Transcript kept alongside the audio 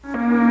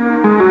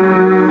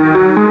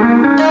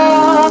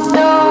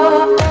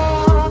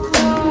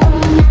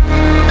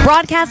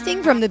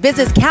Broadcasting from the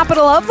business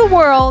capital of the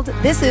world,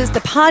 this is the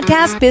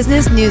Podcast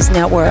Business News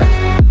Network.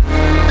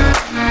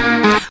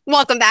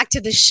 Welcome back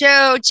to the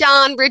show.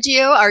 John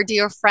Riggio, our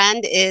dear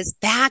friend, is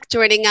back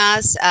joining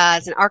us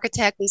as an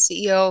architect and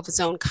CEO of his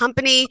own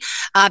company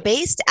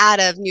based out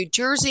of New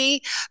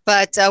Jersey,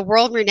 but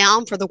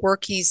world-renowned for the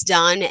work he's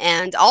done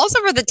and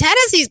also for the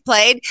tennis he's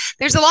played.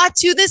 There's a lot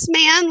to this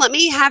man. Let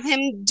me have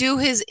him do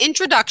his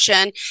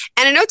introduction.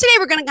 And I know today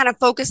we're going to kind of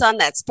focus on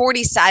that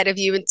sporty side of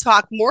you and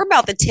talk more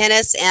about the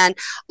tennis and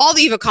all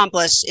that you've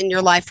accomplished in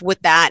your life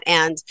with that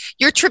and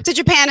your trip to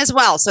Japan as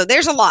well. So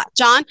there's a lot.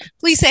 John,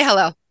 please say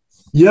hello.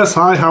 Yes,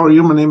 hi, how are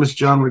you? My name is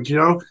John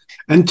Riggio,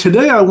 and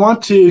today I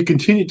want to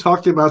continue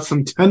talking about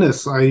some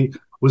tennis. I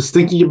was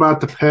thinking about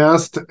the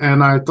past,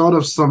 and I thought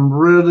of some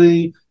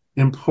really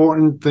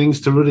important things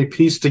to really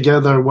piece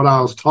together what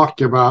I was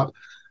talking about.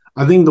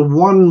 I think the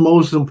one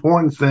most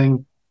important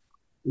thing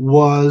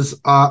was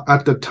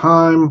at the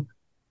time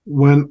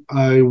when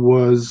I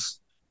was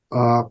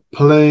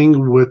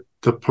playing with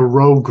the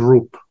Perot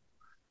Group.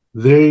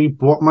 They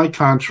bought my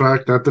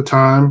contract at the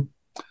time.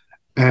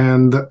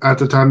 And at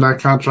the time, that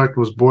contract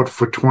was bought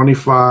for it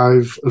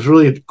was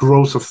really a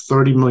gross of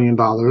 $30 million.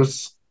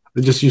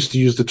 They just used to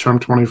use the term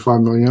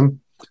 25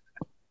 million.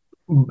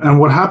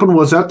 And what happened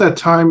was at that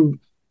time,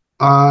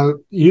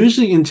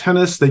 usually in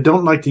tennis, they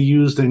don't like to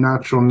use the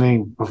natural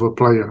name of a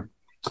player.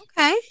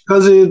 Okay.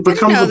 Because it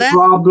becomes a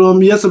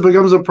problem. Yes, it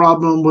becomes a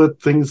problem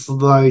with things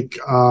like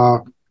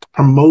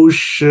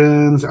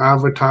promotions,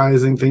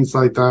 advertising, things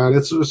like that.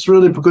 It's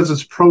really because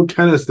it's pro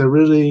tennis. They're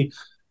really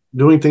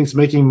doing things,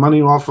 making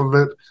money off of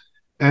it.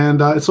 And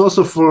it's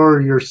also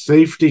for your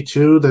safety,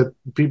 too, that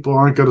people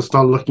aren't going to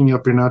start looking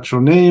up your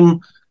natural name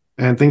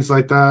and things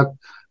like that.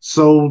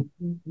 So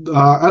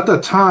at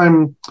that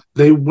time,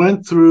 they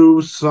went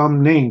through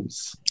some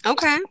names.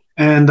 Okay.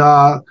 And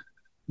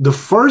the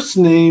first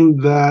name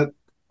that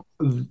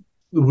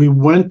we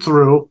went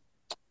through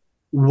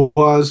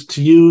was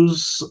to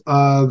use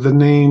the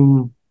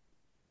name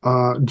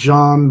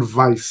John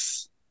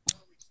Weiss.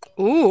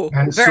 Ooh,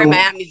 and very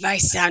Miami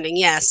Vice sounding,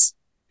 yes.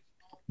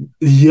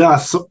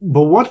 Yes,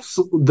 but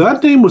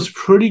that name was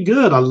pretty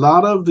good. A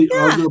lot of the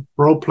other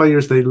pro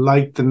players, they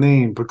liked the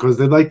name because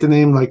they like the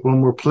name like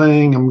when we're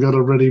playing, I'm going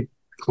to really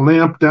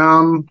clamp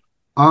down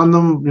on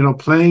them,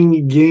 playing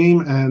a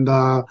game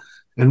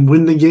and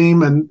win the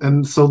game.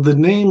 And so the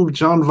name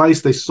John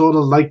Weiss, they sort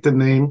of liked the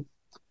name.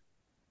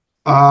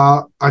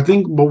 I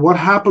think, but what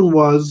happened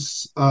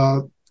was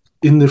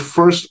in the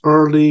first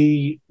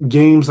early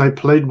games I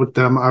played with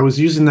them, I was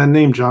using that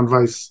name, John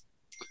Weiss.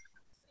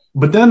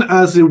 But then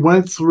as it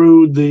went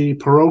through the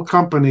Perot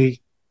company,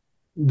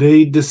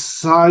 they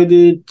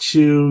decided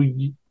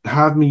to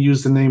have me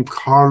use the name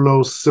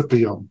Carlos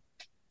Scipio.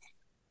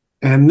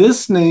 And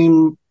this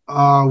name,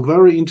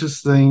 very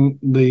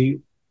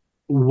interestingly,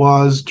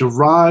 was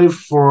derived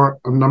for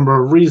a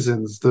number of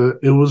reasons.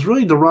 It was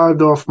really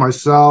derived off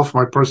myself,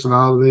 my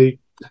personality.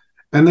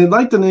 And they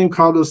liked the name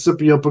Carlos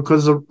Scipio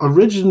because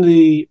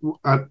originally,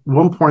 at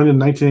one point in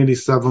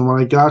 1987, when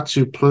I got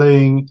to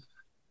playing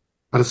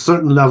at a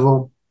certain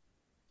level,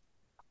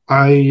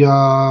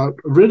 I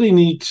really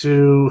need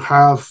to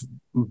have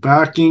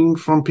backing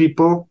from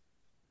people.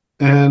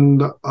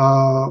 And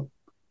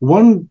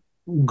one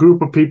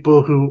group of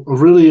people who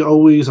really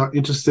always are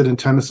interested in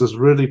tennis is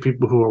really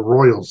people who are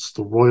royals,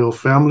 the royal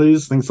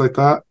families, things like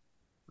that.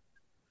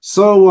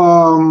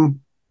 So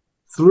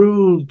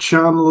through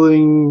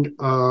channeling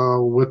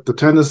with the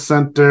tennis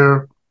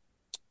center,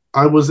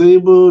 I was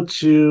able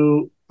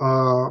to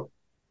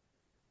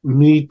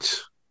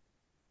meet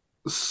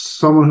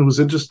someone who was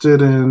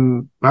interested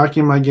in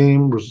backing my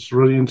game, was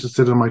really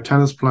interested in my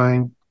tennis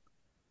playing,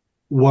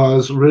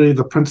 was really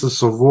the Princess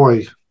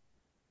Savoy.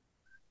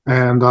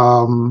 And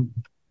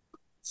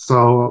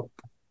so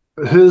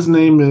his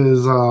name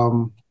is,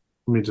 let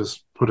me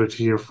just put it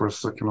here for a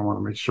second. I want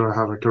to make sure I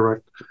have it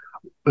correct.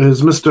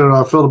 Is Mr.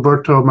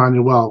 Filiberto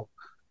Manuel,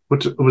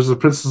 which was the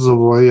Princess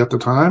Savoy at the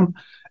time.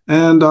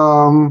 And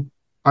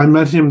I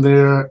met him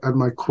there at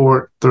my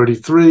court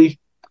 33,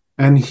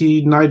 and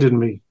he knighted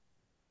me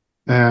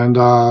and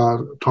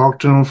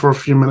talked to him for a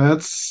few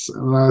minutes.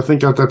 And I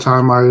think at that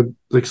time I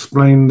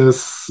explained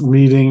this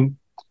meeting.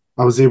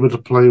 I was able to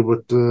play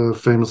with the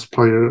famous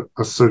player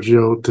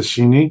Sergio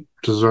Tacchini,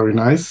 which is very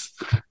nice.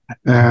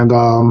 And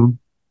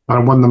I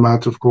won the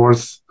match, of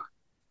course.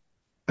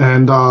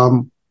 And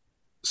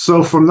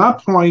so from that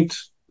point,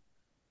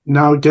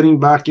 now getting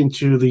back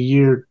into the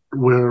year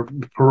where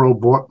Perot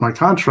bought my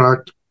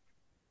contract,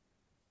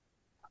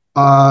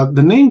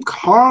 the name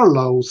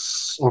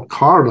Carlos or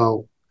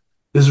Carlo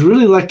is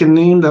really like a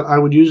name that I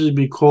would usually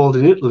be called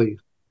in Italy.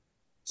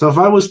 So if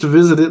I was to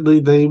visit Italy,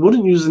 they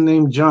wouldn't use the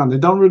name John. They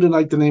don't really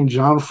like the name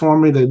John for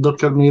me. They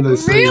look at me, they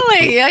say...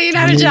 Really? Yeah, you're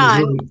not a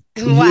John?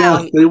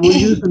 Wow. Yes, they would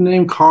use the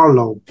name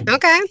Carlo.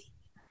 Okay.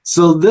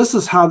 So this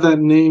is how that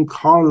name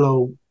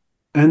Carlo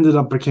ended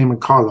up becoming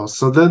Carlos.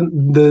 So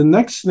then the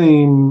next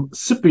name,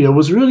 Scipio,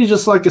 was really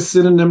just like a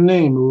synonym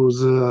name. It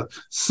was a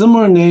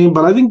similar name,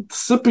 but I think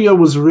Scipio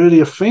was really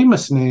a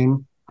famous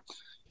name.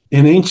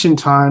 in ancient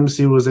times,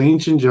 he was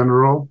ancient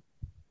general.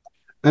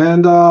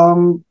 And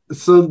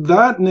so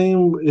that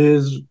name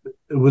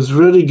was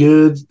really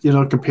good,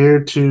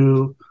 compared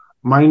to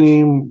my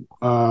name,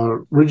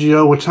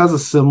 Riggio, which has a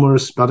similar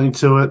spelling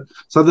to it.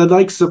 So they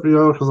like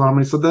Scipio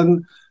Hazami. So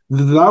then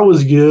that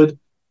was good.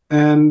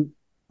 And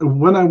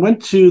when I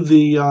went to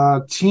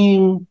the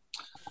team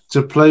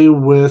to play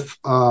with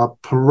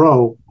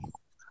Perot,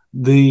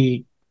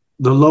 the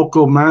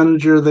local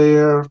manager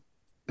there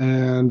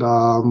and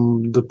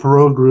the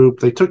Perot group,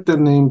 they took that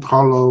name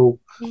Carlo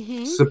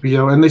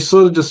Scipio, and they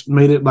sort of just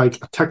made it like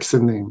a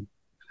Texan name.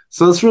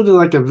 So it's really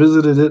like I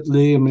visited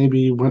Italy and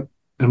maybe went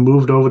and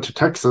moved over to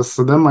Texas.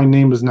 So then my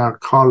name is now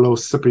Carlo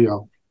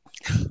Scipio.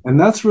 And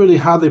that's really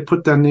how they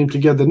put that name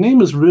together. The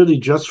name is really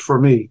just for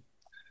me.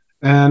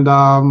 And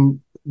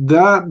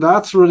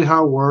that's really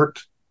how it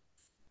worked.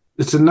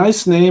 It's a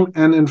nice name.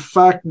 And in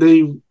fact,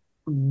 they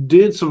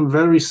did some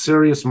very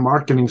serious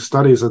marketing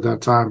studies at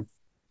that time.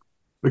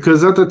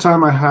 Because at the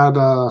time I had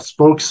a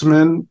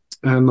spokesman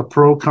and the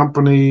pro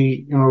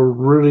company,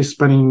 really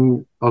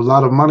spending a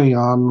lot of money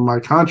on my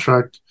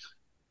contract,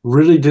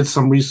 really did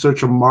some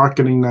research on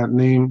marketing that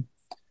name.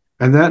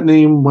 And that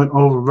name went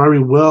over very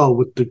well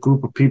with the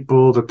group of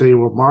people that they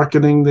were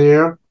marketing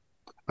there.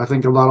 I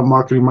think a lot of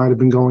marketing might have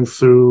been going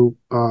through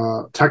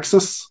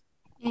Texas.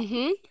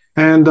 Mm-hmm.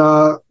 And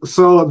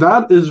so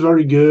that is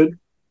very good.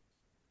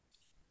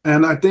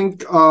 And I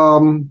think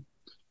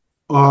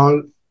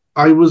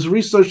I was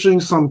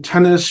researching some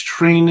tennis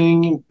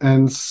training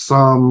and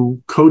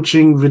some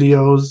coaching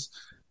videos.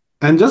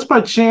 And just by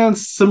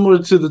chance,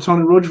 similar to the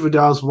Tony Roach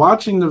video, I was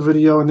watching the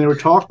video and they were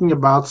talking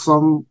about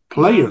some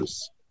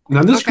players.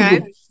 Now, this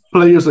group of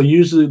players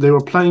they were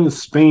playing in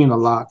Spain a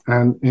lot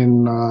and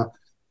in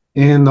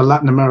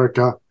Latin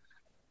America.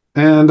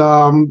 And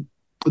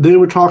they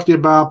were talking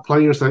about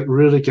players that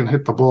really can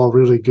hit the ball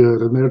really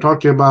good. And they were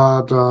talking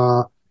about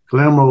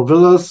Guillermo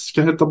Villas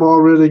can hit the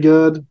ball really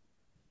good.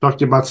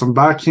 Talking about some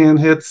backhand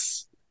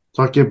hits.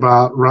 Talking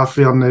about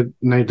Rafael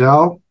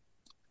Nadal.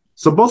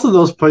 So both of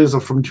those players are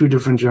from two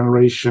different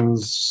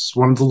generations.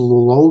 One's a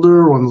little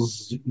older,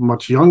 one's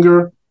much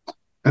younger.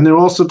 And they're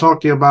also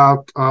talking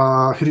about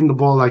hitting the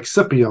ball like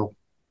Scipio.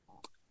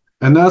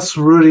 And that's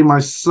really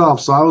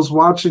myself. So I was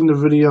watching the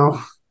video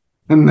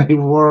and they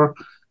were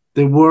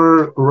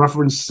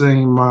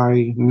referencing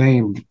my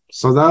name.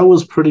 So that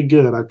was pretty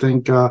good. I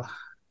think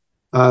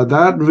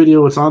that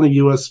video, it's on a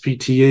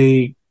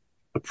USPTA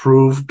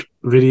approved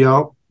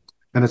video.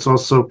 And it's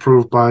also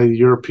approved by the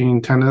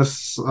European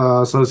Tennis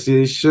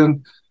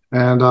Association.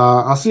 And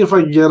I'll see if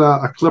I can get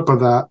a clip of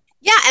that.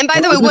 Yeah. And by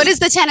the way, what is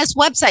the tennis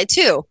website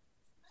too?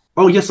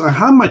 Oh, yes. I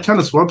have my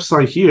tennis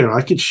website here.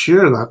 I could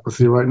share that with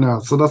you right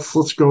now. So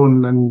let's go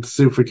and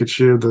see if we could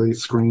share the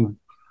screen.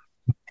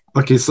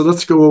 Okay. So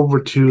let's go over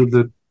to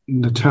the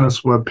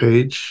tennis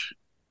webpage.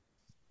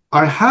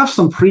 I have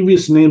some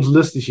previous names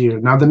listed here.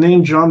 Now, the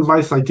name John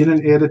Weiss, I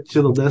didn't add it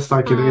to the list.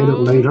 I could add it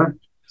later.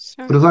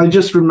 Sure. But as I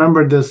just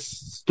remembered this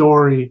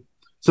story.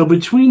 So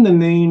between the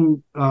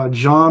name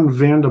John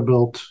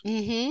Vanderbilt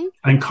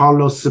and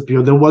Carlos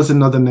Scipio, there was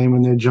another name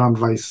in there, John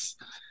Weiss.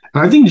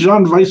 And I think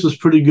John Weiss was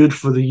pretty good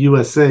for the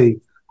USA.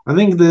 I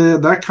think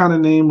that kind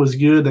of name was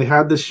good. They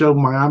had the show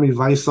Miami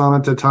Vice on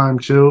at the time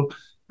too.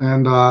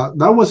 And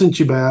that wasn't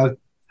too bad.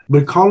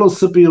 But Carlos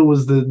Scipio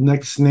was the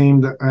next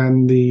name,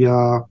 and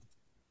the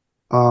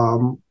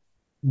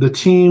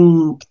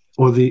team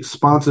or the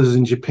sponsors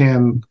in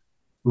Japan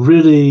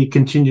really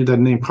continued that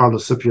name,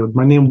 Carlos Scipio.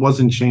 My name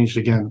wasn't changed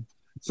again.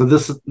 So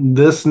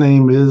this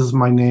name is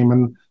my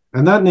name.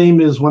 And that name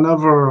is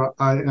whenever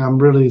I am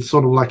really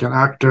sort of like an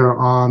actor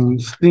on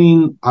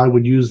scene, I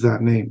would use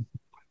that name.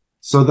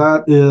 So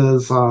that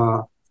is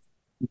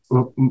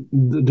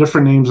the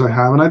different names I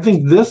have. And I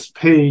think this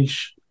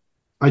page,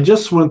 I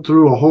just went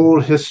through a whole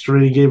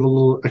history, gave a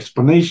little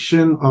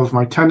explanation of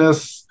my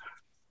tennis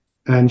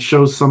and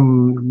showed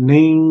some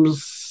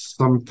names,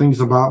 some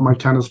things about my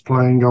tennis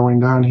playing going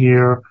down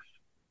here.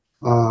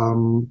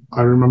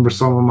 I remember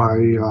some of my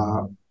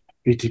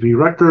ATP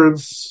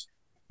records.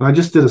 And I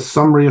just did a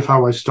summary of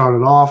how I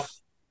started off,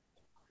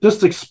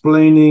 just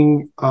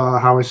explaining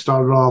how I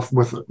started off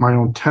with my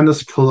own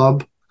tennis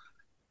club.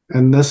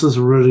 And this is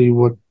really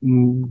what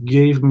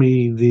gave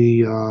me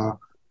the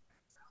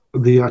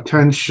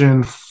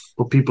attention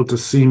for people to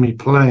see me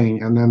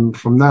playing. And then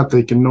from that,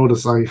 they can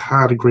notice I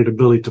had a great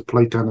ability to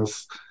play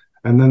tennis.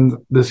 And then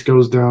this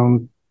goes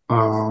down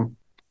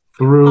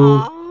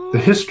through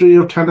the history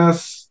of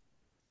tennis,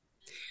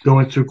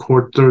 going through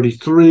court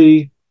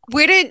 33.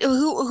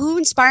 Who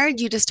inspired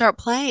you to start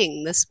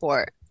playing this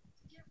sport?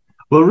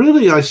 Well,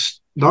 really, I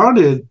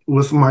started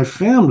with my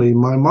family.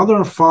 My mother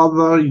and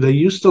father, they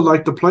used to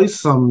like to play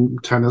some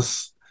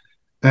tennis.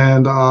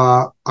 And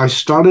I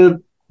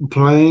started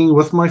playing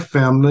with my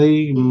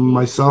family,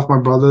 myself, my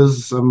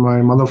brothers, and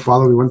my mother and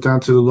father. We went down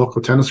to the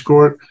local tennis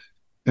court,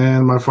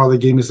 and my father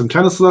gave me some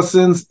tennis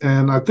lessons.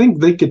 And I think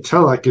they could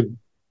tell I could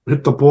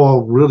hit the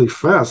ball really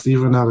fast,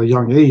 even at a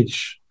young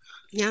age.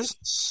 Yeah.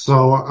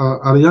 So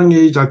at a young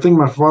age, I think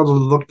my father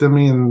looked at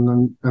me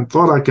and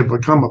thought I could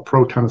become a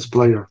pro tennis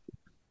player.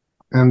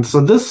 And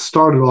so this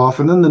started off,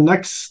 and then the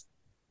next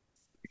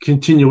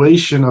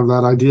continuation of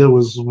that idea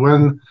was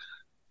when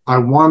I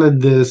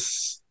wanted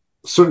this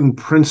certain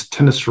Prince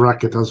tennis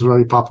racket that was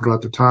very popular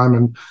at the time,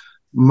 and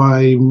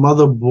my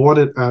mother bought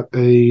it at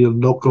a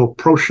local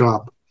pro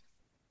shop.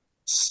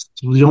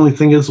 The only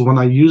thing is, when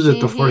I used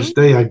it the first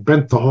day, I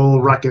bent the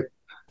whole racket.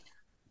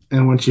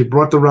 And when she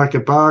brought the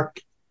racket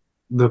back,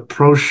 the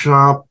pro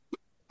shop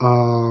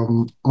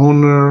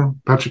owner,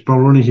 Patrick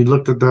Mulrooney, he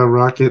looked at that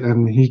racket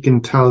and he can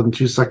tell in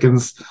 2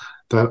 seconds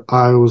that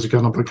I was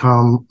going to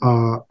become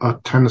a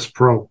tennis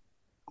pro.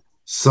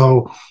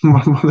 So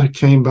my mother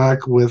came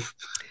back with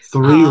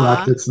 3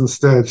 rackets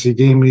instead. She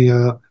gave me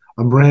a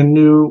brand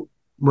new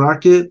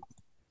racket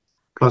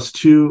plus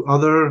 2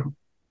 other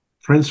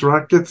Prince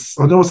rackets.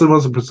 Oh, no, it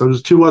wasn't Prince. There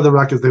was 2 other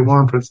rackets. They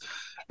weren't Prince.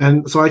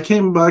 And so I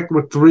came back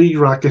with 3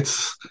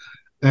 rackets,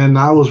 and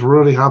I was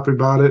really happy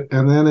about it.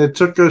 And then it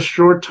took a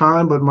short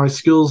time, but my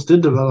skills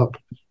did develop.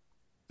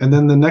 And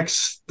then the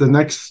next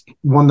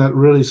one that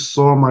really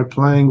saw my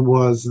playing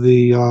was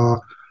in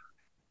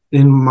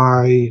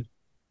my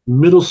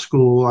middle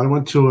school. I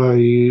went to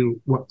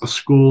a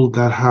school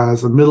that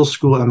has a middle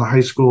school and a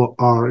high school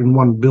are in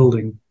one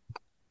building,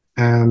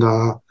 and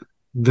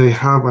they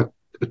have a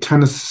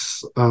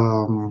tennis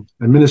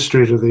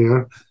administrator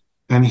there,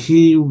 and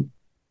he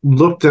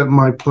looked at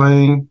my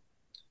playing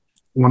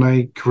when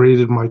I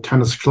created my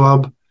tennis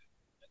club,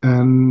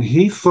 and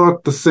he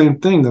thought the same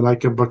thing, that I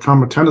could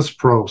become a tennis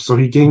pro. So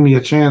he gave me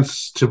a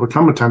chance to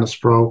become a tennis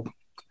pro,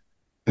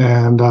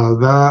 and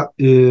that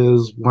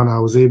is when I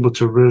was able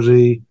to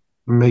really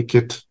make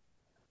it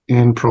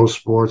in pro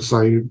sports.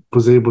 I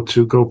was able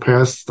to go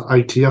past the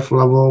ITF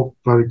level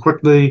very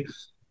quickly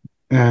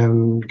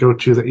and go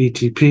to the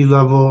ATP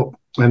level,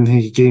 and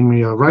he gave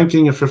me a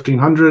ranking of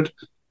 1,500.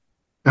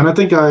 And I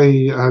think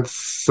I had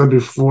said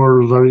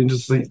before, very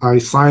interesting, I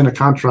signed a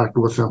contract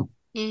with him,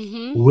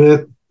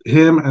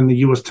 and the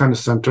U.S. Tennis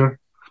Center.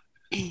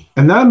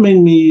 And that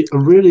made me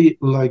really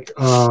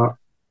an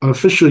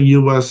official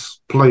U.S.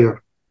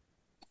 player.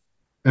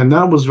 And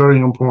that was very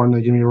important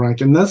to give me a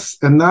rank. And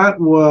that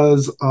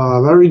was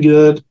very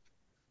good.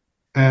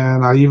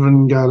 And I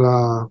even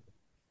got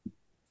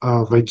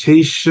a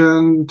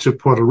vacation to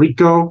Puerto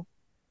Rico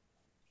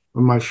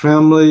with my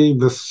family.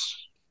 This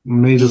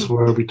made us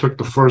where we took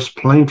the first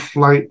plane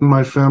flight in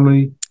my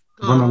family,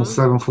 went on a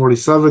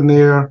 747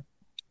 there.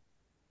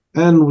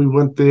 And we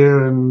went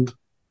there, and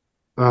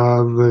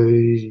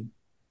the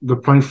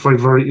plane flight,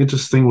 very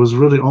interesting, was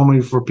really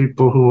only for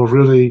people who were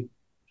really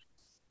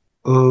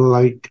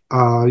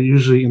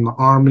usually in the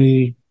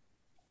Army,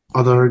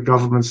 other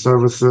government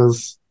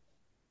services.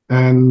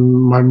 And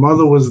my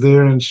mother was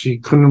there, and she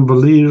couldn't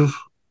believe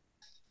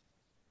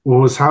what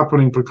was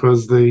happening,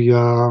 because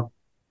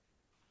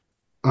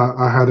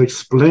I had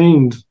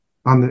explained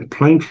on the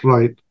plane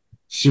flight,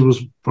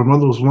 my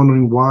mother was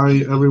wondering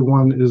why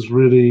everyone is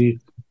really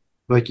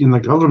in the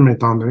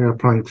government on the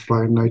airplane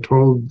flight. And I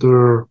told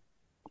her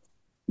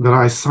that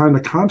I signed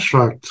a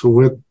contract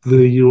with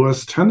the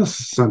U.S. Tennis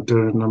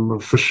Center, and I'm an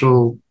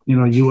official,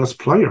 U.S.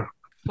 player.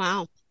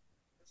 Wow.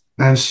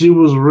 And she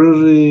was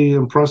really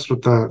impressed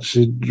with that.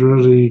 She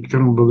really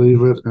couldn't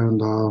believe it.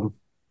 And,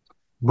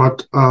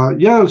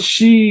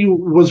 she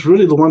was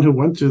really the one who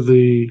went to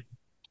the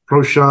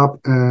pro shop,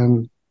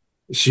 and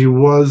she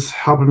was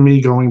helping me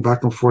going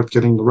back and forth,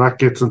 getting the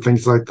rackets and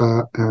things like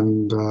that.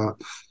 And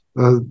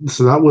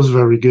so that was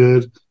very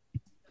good.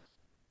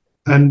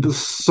 And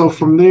so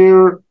from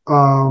there,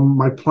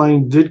 my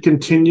playing did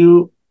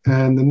continue.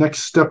 And the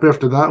next step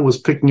after that was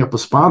picking up a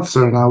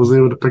sponsor. And I was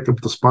able to pick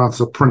up the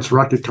sponsor, Prince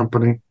Racket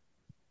Company.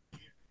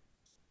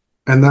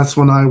 And that's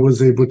when I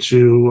was able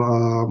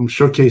to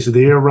showcase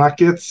their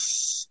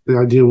rackets. The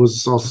idea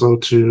was also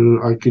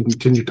I could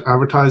continue to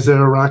advertise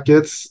their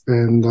rackets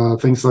and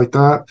things like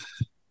that.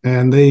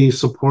 And they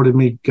supported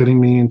me, getting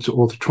me into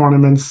all the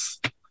tournaments.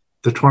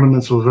 The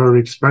tournaments were very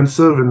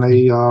expensive, and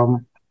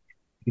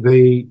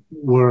they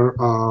were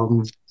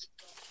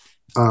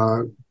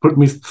put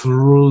me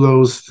through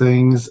those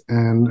things,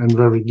 and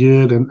very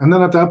good. And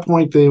then at that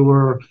point,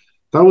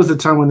 that was the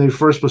time when they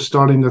first was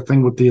starting the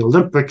thing with the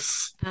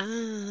Olympics.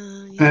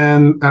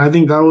 And I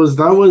think that was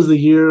the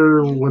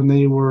year when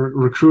they were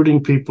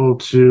recruiting people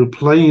to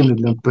play in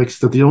the Olympics.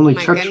 That the only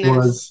catch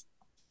was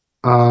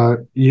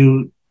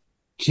you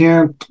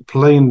can't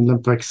play in the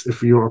Olympics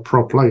if you're a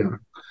pro player.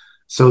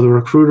 So the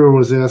recruiter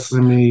was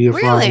asking me if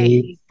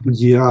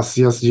yes,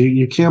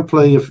 you can't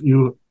play if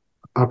you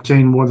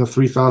obtain more than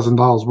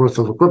 $3,000 worth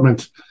of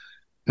equipment.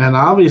 And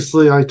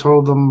obviously I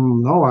told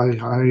them, no, I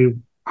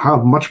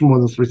have much more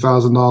than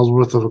 $3,000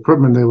 worth of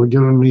equipment. They were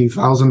giving me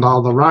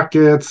 $1,000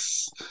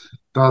 rackets,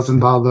 $1,000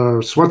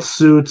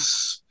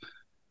 sweatsuits,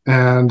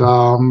 and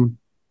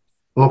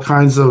all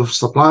kinds of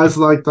supplies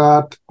like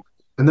that.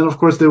 And then, of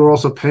course, they were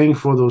also paying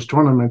for those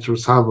tournaments,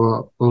 which have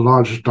a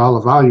large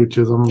dollar value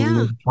to them,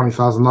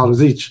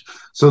 $20,000 each.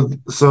 So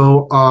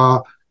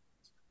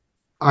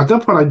at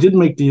that point, I did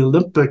make the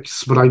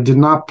Olympics, but I did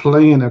not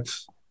play in it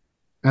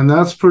And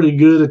that's pretty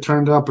good, it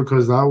turned out,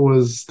 because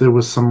there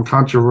was some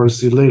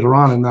controversy later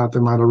on in that they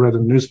might have read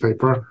in the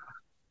newspaper.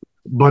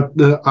 But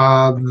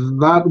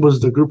that was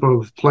the group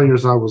of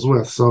players I was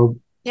with. So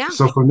Yeah.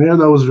 so from there,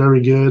 that was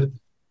very good.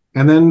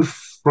 And then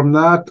from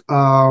that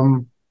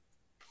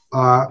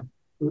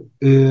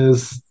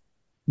is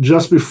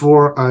just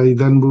before I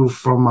then moved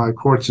from my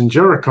courts in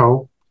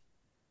Jericho,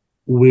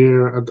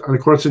 where at the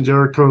courts in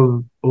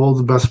Jericho, all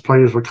the best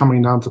players were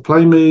coming down to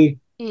play me.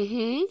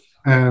 Mm-hmm.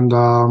 And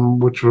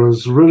which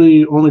was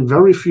really only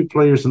very few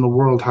players in the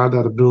world had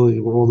that ability,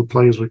 where all the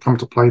players would come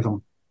to play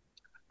them.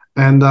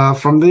 And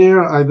from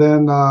there, I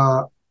then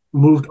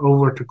moved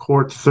over to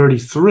Court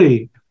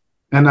 33.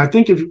 And I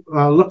think if you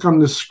look on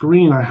the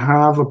screen, I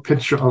have a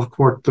picture of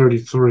Court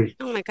 33.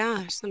 Oh my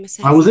gosh, let me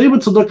see. I was able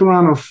to look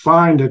around and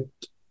find it.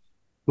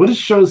 What it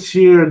shows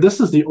here,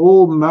 this is the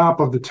old map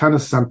of the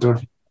tennis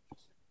center.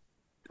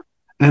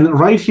 And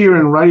right here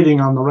in writing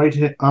on the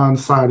right-hand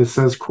side, it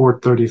says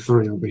Court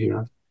 33 over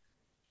here.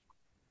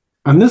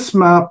 And this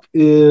map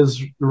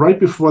is right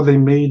before they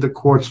made the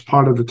courts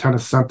part of the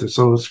tennis center.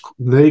 So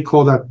they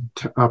call that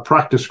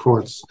practice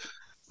courts.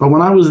 But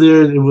when I was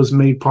there, it was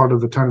made part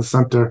of the tennis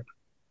center.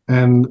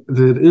 And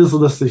it is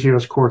listed here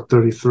as Court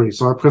 33.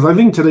 So, because I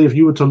think today, if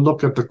you were to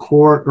look at the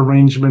court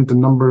arrangement, the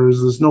numbers,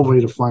 there's no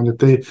way to find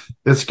it.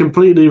 It's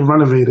completely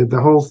renovated.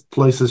 The whole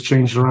place has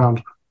changed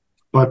around.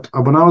 But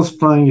when I was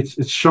playing,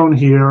 it's shown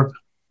here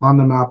on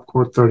the map,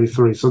 Court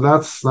 33. So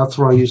that's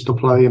where I used to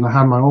play, and I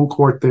had my own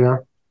court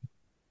there.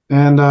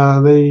 And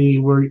they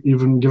were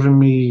even giving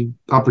me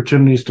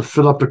opportunities to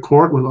fill up the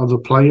court with other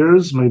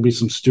players, maybe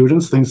some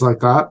students, things like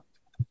that.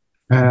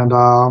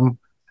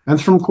 And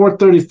from Court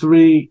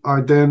 33,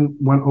 I then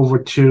went over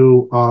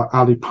to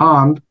Ali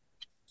Pond,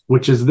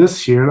 which is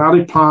this here. And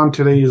Ali Pond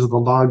today is the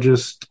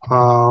largest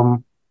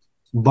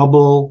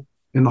bubble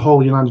in the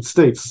whole United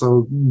States.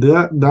 So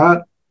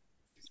that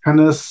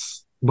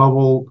tennis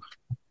bubble,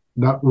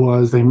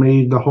 they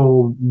made the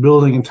whole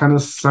building and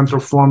tennis center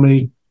for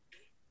me,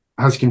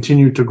 has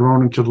continued to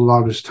grow into the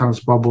largest tennis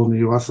bubble in the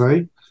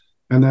USA.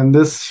 And then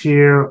this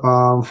here,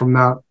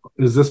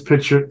 this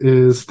picture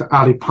is the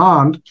Ali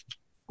Pond,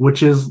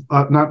 which is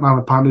not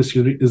Ali Pond,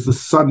 excuse me, is the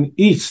Sutton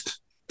East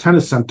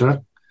Tennis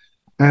Center.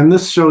 And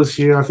this shows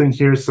here, I think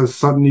here it says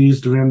Sutton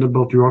East,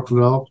 Vanderbilt,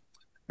 Yorkville.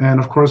 And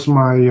of course,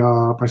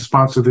 my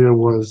sponsor there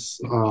was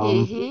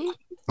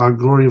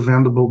Gloria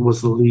Vanderbilt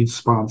was the lead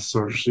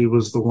sponsor. She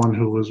was the one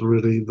who was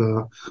really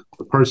the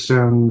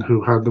person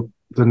who had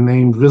the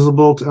name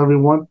visible to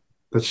everyone,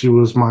 that she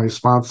was my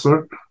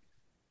sponsor.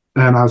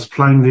 And I was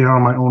playing there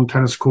on my own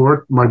tennis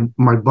court.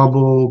 My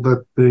bubble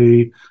that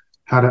they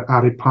had at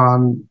Ali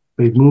Pond,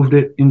 they moved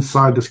it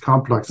inside this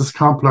complex. This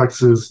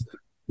complex is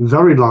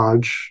very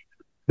large.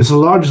 It's the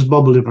largest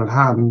bubble in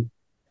Manhattan,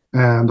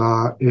 and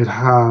it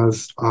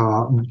has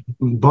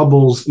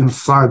bubbles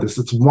inside this.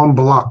 It's one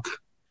block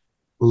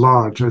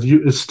large.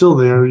 It's still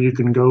there. You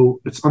can go.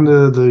 It's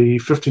under the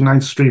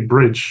 59th Street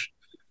Bridge.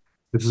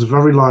 It's a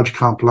very large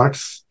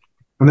complex.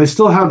 And they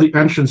still have the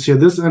entrance here.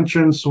 This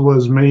entrance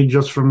was made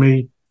just for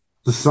me,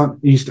 the Sutton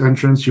East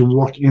entrance. You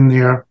walk in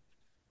there,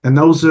 and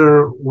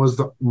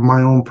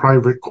my own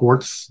private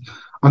courts.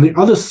 On the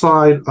other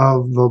side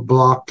of the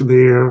block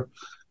there,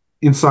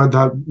 inside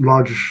that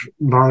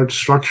large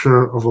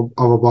structure of a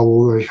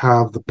bubble, they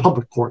have the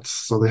public courts.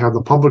 So they have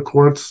the public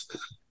courts,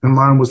 and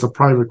mine was the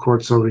private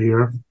courts over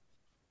here.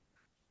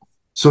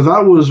 So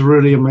that was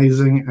really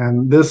amazing,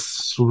 and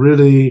this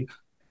really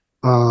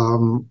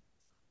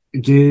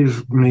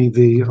gave me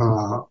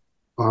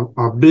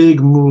a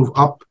big move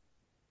up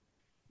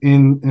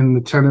in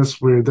the tennis,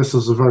 where this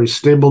is a very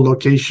stable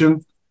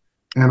location,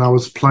 and I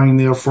was playing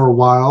there for a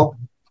while,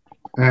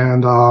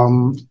 and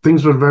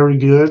things were very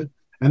good.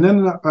 And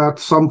then at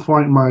some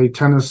point, my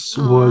tennis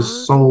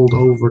was sold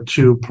over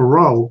to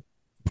Perot.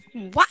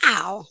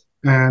 Wow!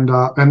 And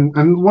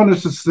one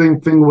interesting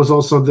thing was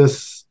also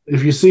this: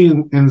 if you see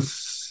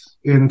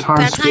in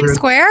Times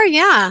Square,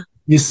 yeah.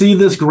 You see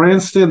this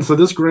grandstand. So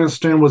this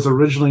grandstand was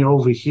originally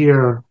over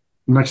here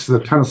next to the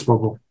tennis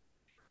bubble.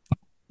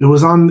 It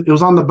was on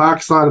the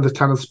back side of the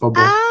tennis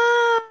bubble.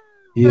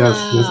 Yes.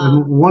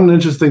 And one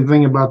interesting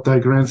thing about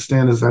that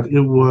grandstand is that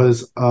it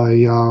was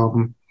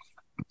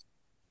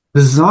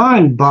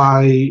designed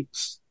by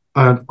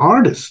an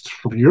artist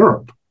from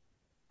Europe.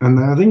 And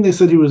I think they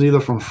said he was either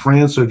from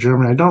France or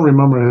Germany. I don't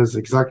remember his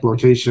exact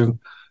location,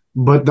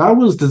 but that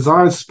was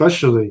designed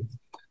specially.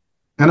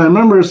 And I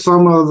remember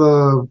some of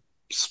the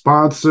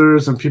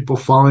sponsors and people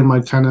following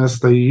my tennis,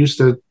 they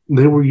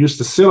were used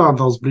to sit on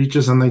those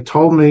bleachers, and they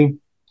told me,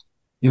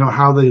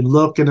 how they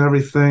look and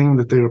everything,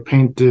 that they were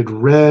painted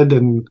red.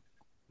 And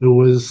it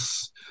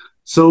was,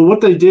 so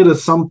what they did at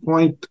some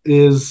point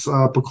is,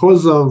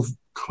 because of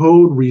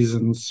code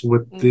reasons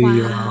with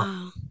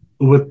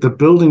the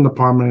building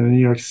department in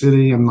New York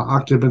City and the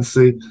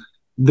occupancy,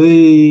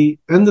 they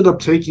ended up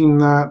taking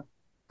that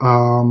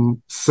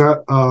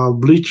set of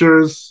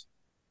bleachers,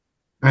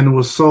 and it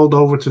was sold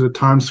over to the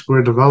Times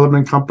Square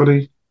Development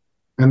Company,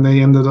 and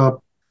they ended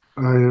up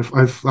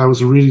I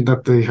was reading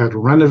that they had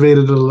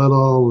renovated it a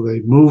little,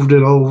 they moved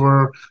it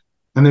over,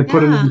 and they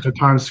put it into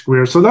Times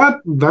Square. So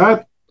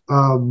that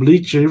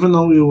bleacher, even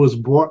though it was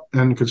bought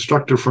and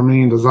constructed for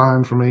me and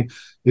designed for me,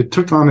 it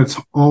took on its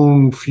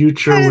own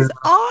future. That is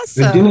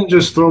awesome. They didn't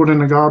just throw it in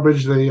the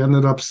garbage; they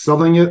ended up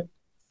selling it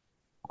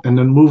and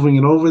then moving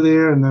it over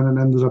there, and then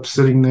it ended up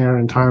sitting there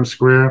in Times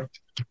Square.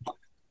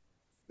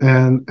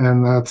 And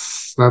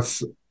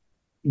that's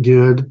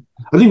good.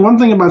 I think one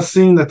thing about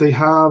seeing that they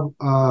have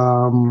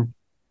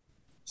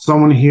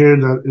someone here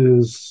that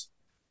is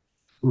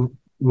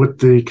with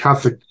the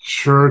Catholic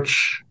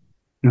Church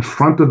in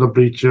front of the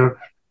bleacher,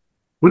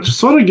 which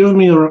sort of gives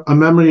me a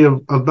memory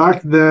of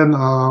back then.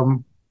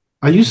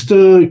 I used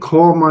to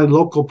call my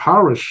local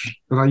parish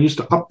and I used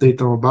to update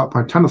them about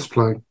my tennis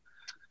playing.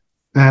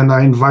 And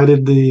I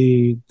invited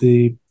the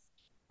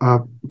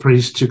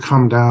priest to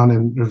come down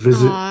and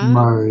visit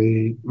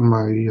my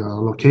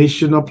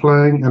location of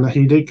playing, and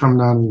he did come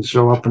down and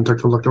show up and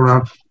take a look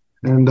around,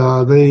 and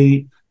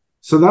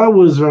so that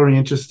was very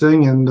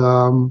interesting, and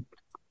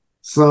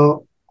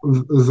so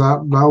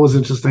that was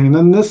interesting. And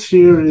then this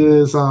here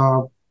is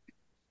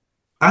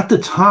at the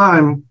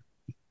time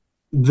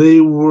they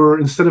were,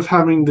 instead of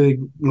having the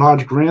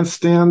large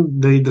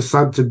grandstand, they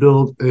decided to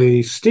build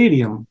a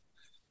stadium.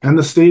 And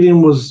the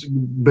stadium was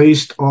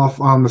based off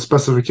on the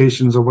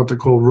specifications of what they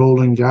call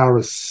Roland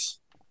Garros.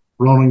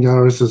 Roland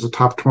Garros is a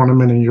top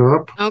tournament in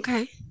Europe.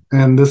 Okay.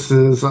 And this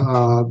is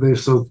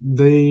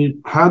they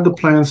had the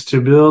plans to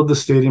build the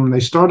stadium, and they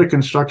started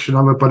construction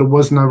of it, but it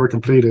was never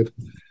completed.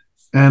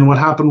 And what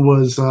happened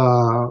was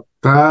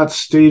that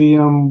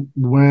stadium,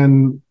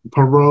 when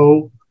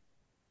Perot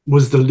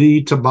was the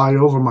lead to buy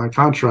over my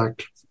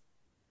contract,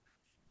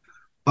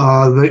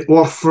 they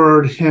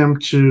offered him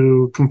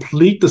to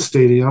complete the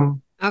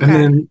stadium. Okay. And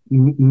then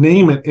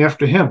name it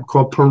after him,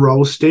 called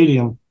Perot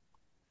Stadium.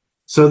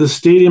 So the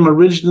stadium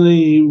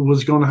originally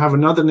was going to have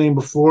another name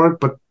before it,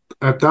 but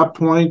at that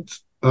point,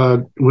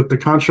 with the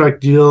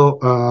contract deal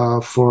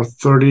for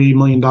 $30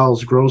 million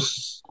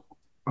gross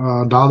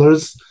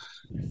dollars,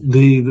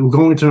 they were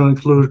going to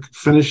include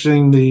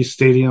finishing the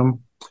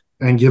stadium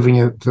and giving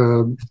it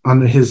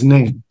under his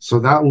name. So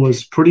that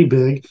was pretty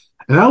big.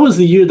 And that was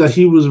the year that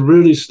he was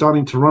really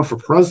starting to run for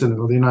president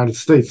of the United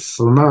States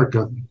of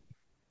America.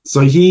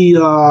 So he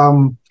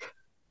at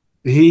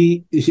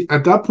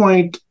that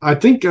point, I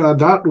think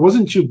that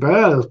wasn't too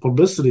bad as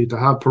publicity to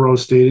have Perot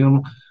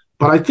Stadium,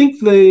 but I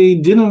think they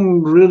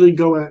didn't really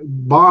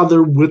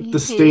bother with the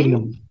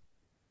stadium.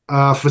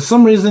 For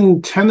some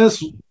reason,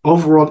 tennis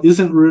overall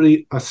isn't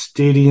really a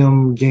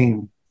stadium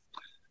game.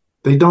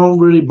 They don't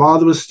really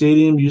bother with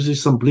stadium, usually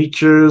some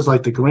bleachers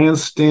like the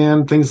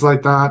grandstand, things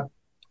like that.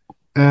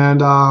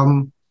 And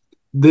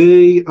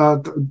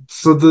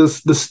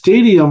the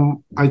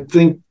stadium, I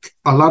think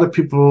a lot of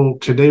people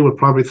today would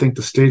probably think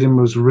the stadium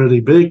was a really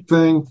big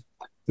thing,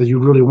 that you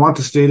really want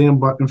the stadium.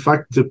 But in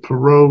fact, the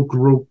Perot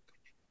group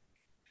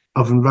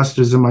of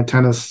investors in my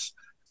tennis,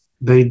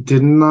 they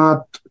did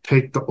not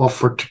take the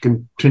offer to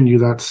continue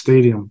that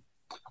stadium.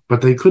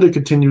 But they could have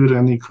continued,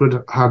 and he could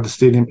have had the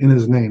stadium in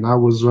his name. That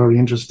was very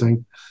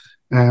interesting.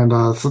 And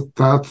so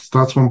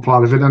that's one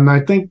part of it. And I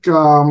think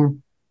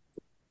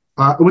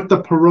with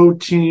the Perot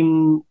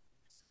team,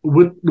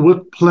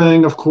 with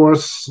playing, of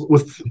course,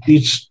 with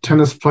each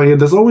tennis player,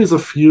 there's always a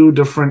few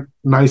different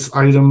nice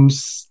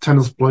items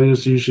tennis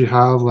players usually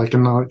have, like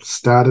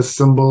status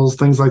symbols,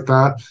 things like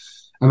that.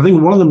 And I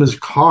think one of them is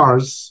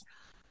cars.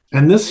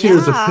 And this here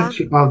is a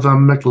picture of the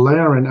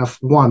McLaren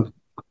F1.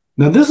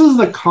 Now, this is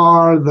the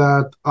car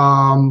that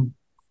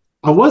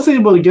I was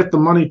able to get the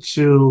money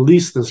to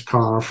lease this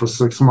car for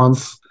 6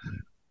 months.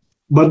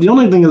 But the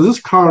only thing is, this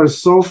car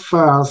is so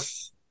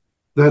fast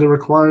that it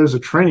requires a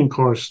training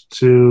course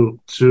to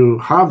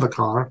have the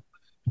car.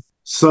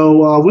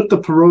 So with the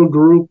Perot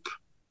group,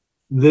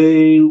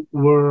 they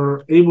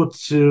were able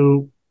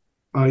to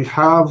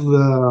have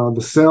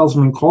the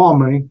salesman call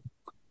me.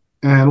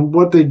 And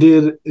what they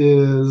did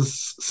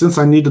is, since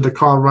I needed the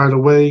car right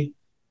away,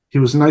 he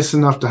was nice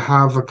enough to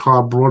have the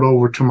car brought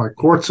over to my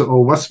courts at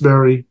Old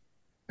Westbury,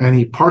 and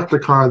he parked the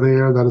car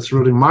there, that it's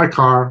really my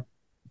car.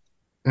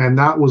 And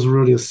that was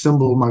really a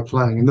symbol of my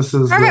playing. And this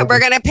is perfect. We're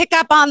going to pick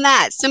up on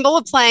that symbol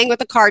of playing with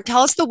the car.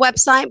 Tell us the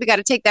website. We got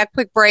to take that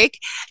quick break,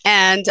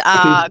 and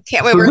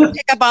can't wait. We're going to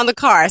pick up on the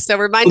car. So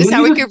remind us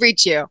how we can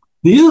reach you.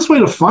 The easiest way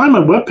to find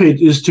my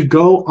webpage is to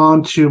go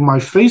onto my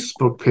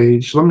Facebook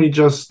page. Let me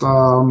just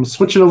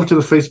switch it over to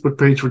the Facebook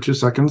page for 2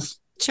 seconds.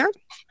 Sure.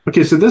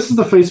 Okay, so this is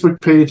the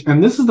Facebook page,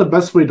 and this is the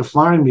best way to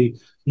find me.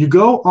 You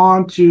go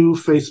onto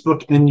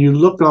Facebook and you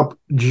look up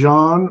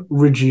John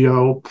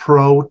Riggio,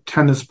 Pro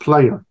Tennis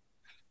Player.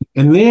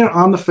 And there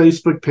on the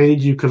Facebook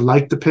page, you could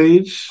like the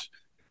page.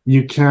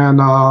 You can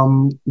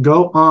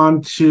go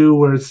on to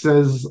where it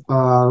says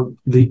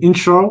the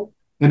intro,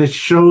 and it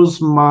shows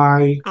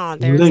my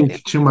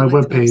link to my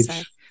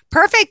webpage.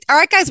 Perfect. All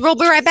right, guys, we'll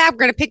be right back. We're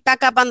going to pick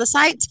back up on the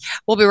site.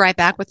 We'll be right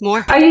back with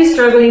more. Are you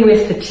struggling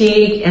with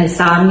fatigue,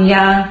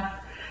 insomnia,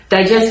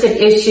 digestive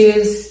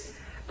issues,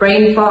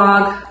 brain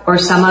fog, or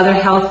some other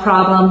health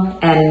problem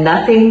and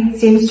nothing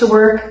seems to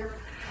work?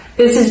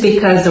 This is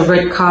because the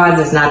root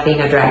cause is not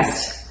being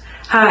addressed.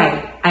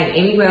 Hi, I'm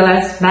Amy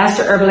Willis,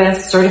 Master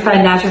Herbalist,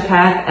 Certified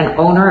Naturopath, and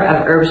owner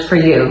of Herbs for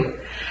You.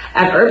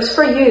 At Herbs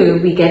for You,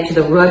 we get to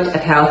the root of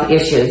health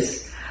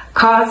issues.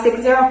 Call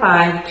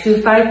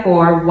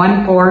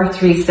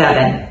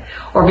 605-254-1437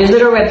 or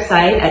visit our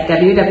website at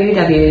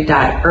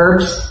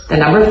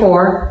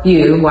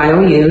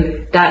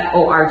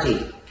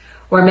www.herbs4u.org.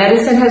 Where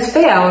medicine has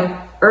failed,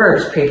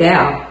 herbs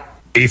prevail.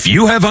 If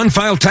you have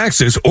unfiled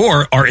taxes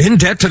or are in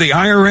debt to the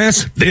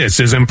IRS,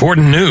 this is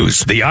important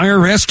news. The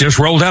IRS just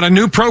rolled out a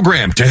new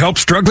program to help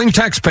struggling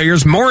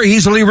taxpayers more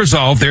easily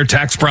resolve their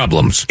tax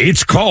problems.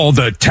 It's called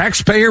the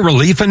Taxpayer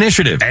Relief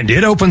Initiative, and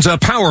it opens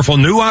up powerful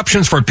new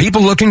options for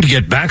people looking to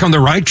get back on the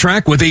right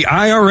track with the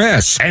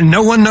IRS. And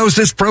no one knows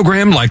this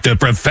program like the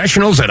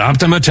professionals at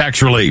Optima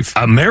Tax Relief,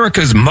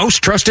 America's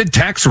most trusted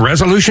tax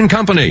resolution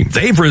company.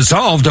 They've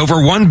resolved over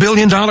 $1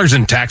 billion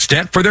in tax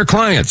debt for their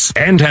clients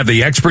and have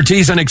the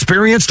expertise and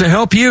experience to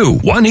help you.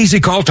 One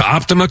easy call to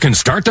Optima can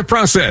start the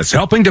process,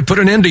 helping to put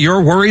an end to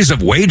your worries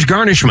of wage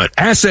garnishment,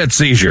 asset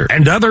seizure,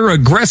 and other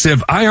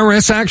aggressive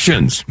IRS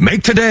actions.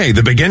 Make today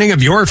the beginning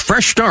of your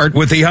fresh start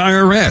with the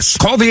IRS.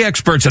 Call the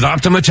experts at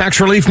Optima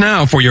Tax Relief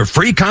now for your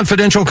free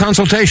confidential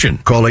consultation.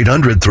 Call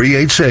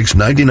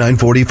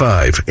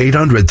 800-386-9945.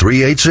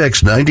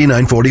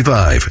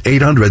 800-386-9945.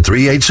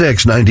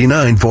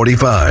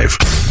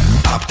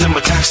 800-386-9945.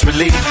 Optima Tax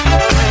Relief.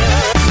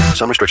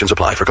 Some restrictions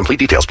apply. For complete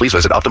details, please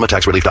visit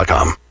OptimaTaxRelief.com.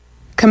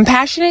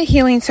 Compassionate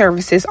Healing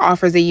Services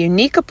offers a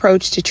unique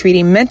approach to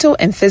treating mental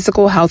and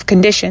physical health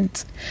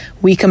conditions.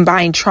 We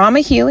combine trauma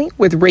healing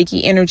with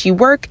Reiki energy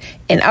work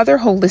and other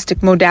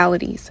holistic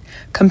modalities.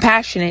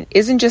 Compassionate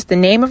isn't just the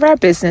name of our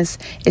business,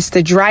 it's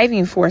the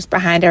driving force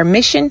behind our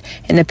mission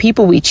and the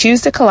people we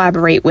choose to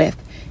collaborate with.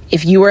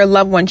 If you or a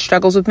loved one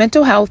struggles with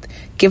mental health,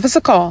 give us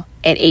a call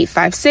at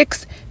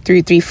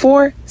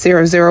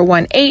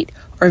 856-334-0018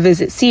 or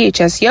visit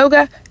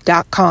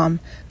chsyoga.com.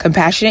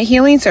 Compassionate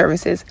Healing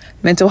Services.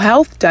 Mental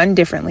health done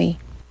differently.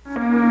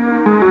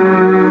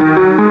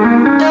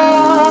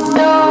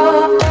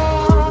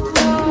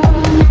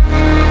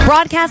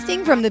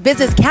 Broadcasting from the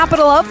business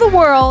capital of the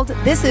world,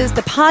 this is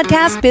the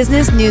Podcast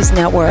Business News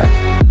Network.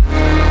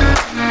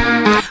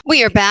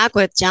 We are back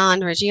with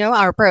John Riggio,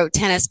 our pro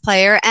tennis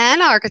player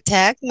and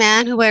architect,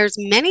 man who wears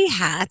many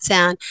hats.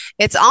 And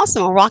it's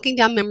awesome. We're walking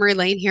down memory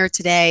lane here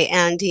today,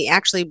 and he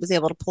actually was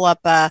able to pull up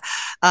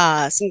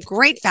some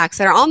great facts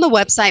that are on the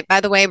website.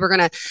 By the way, we're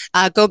going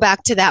to go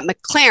back to that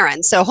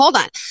McLaren. So hold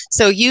on.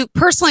 So you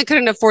personally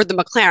couldn't afford the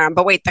McLaren,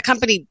 but wait, the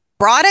company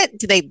brought it?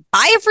 Did they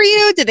buy it for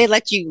you? Did they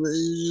let you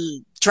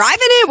drive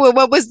in it?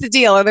 What was the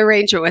deal or the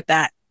arrangement with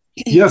that?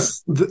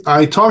 Yes,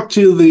 I talked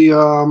to the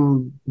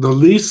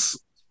lease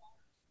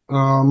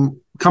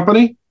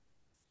company,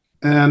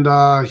 and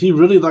he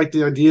really liked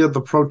the idea of the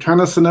pro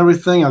tennis and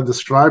everything. I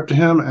described to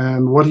him,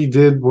 and what he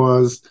did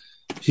was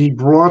he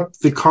brought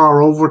the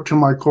car over to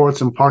my courts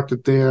and parked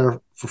it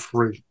there for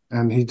free,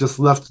 and he just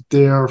left it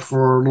there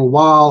for a little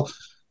while.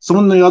 So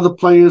when the other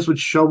players would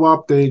show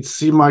up, they'd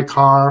see my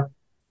car,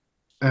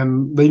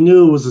 and they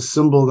knew it was a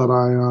symbol that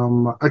I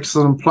am an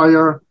excellent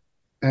player,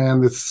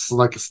 and it's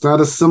like a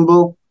status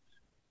symbol.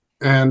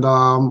 And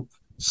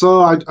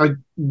so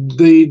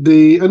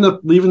they end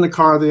up leaving the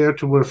car there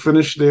till we're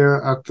finished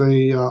there at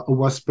the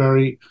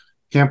Westbury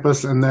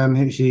campus, and then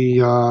he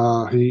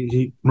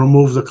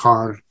removed the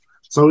car.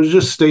 So we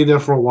just stayed there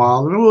for a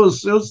while, and it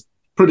was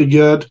pretty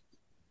good.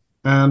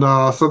 And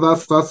so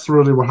that's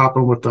really what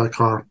happened with that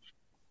car.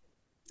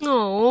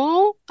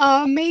 Oh,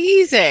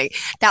 amazing.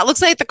 That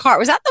looks like the car.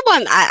 Was that the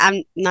one?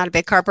 I'm not a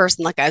big car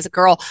person like I was a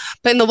girl,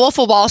 but in the Wolf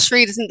of Wall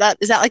Street, is that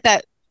like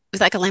that? It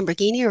was like a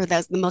Lamborghini, or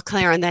that's the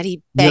McLaren that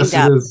he banged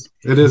up? Yes,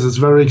 it is. It's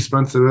very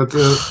expensive. I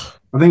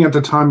think at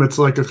the time it's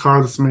like a car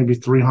that's maybe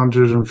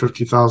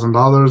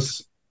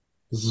 $350,000.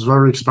 This is a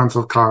very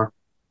expensive car.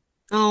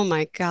 Oh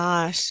my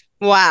gosh.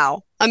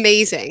 Wow.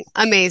 Amazing.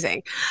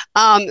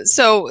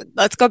 So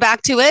let's go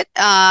back to it.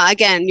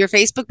 Again, your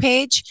Facebook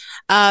page,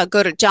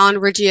 go to John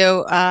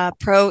Riggio,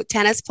 pro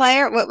tennis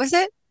player. What was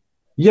it?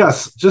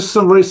 Yes, just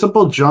some very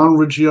simple John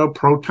Riggio,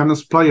 pro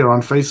tennis player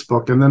on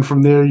Facebook. And then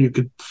from there, you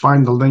could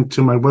find the link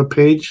to my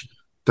webpage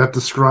that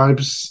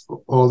describes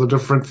all the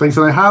different things.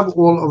 And I have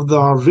all of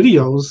the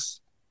videos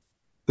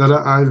that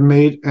I've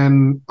made,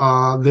 and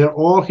they're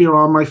all here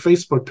on my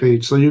Facebook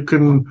page. So you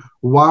can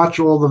watch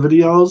all the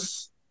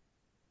videos,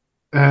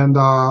 and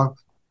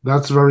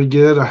that's very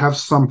good. I have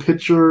some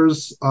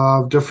pictures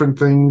of different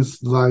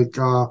things, like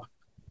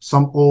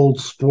some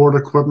old sport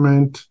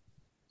equipment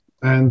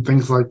and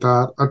things like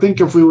that. I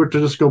think if we were to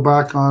just go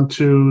back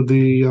onto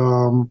the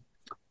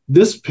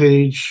this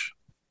page,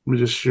 let me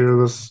just share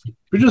this.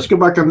 If we just go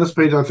back on this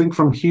page, I think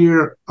from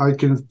here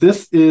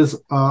this is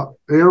an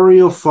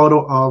aerial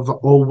photo of the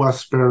Old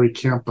Westbury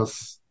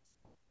campus.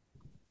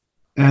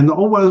 And the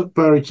Old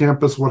Westbury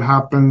campus, what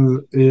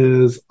happened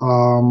is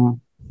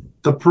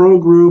the pro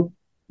group,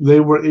 they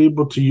were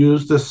able to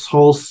use this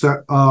whole set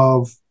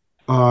of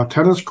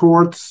tennis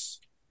courts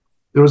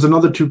There was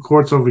another 2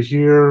 courts over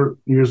here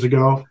years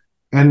ago.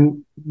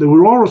 And they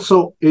were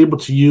also able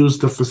to use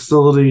the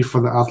facility for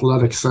the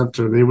athletic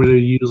center. They would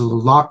use the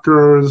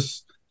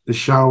lockers, the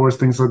showers,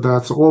 things like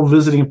that. So all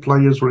visiting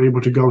players were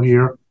able to go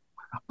here.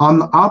 On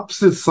the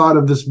opposite side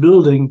of this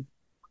building,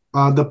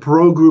 the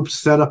pro group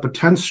set up a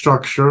tent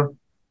structure.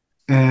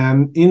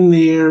 And in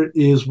there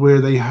is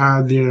where they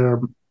had their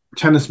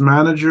tennis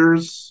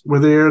managers were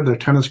there, their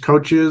tennis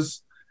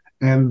coaches.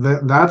 And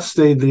that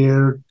stayed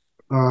there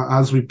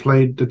as we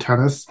played the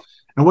tennis.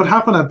 And what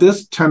happened at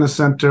this tennis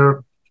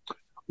center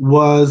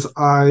was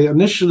I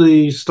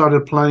initially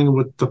started playing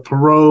with the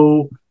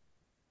pro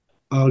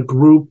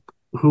group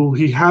who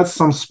he had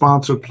some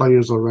sponsored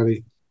players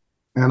already.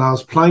 And I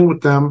was playing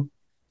with them.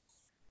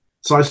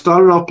 So I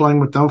started off playing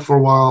with them for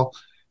a while.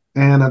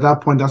 And at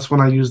that point, that's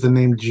when I used the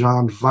name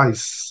John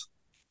Weiss.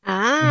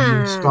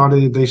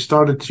 And they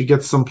started to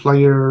get some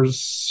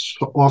players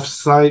off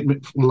site. A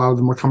lot of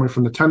them were coming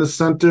from the tennis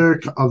center.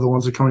 Other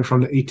ones are coming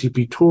from the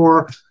ATP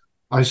tour.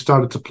 I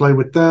started to play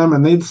with them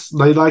and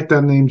they liked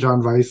that name,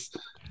 John Weiss.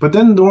 But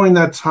then during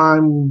that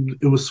time,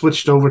 it was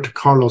switched over to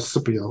Carlos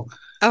Scipio.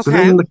 Okay. So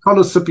then the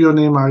Carlos Scipio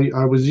name,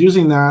 I was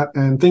using that,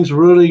 and things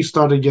really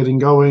started getting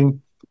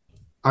going.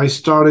 I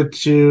started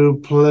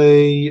to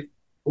play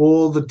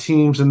all the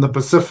teams in the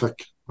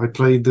Pacific. I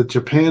played the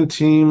Japan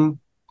team,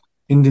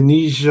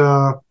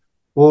 Indonesia,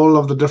 all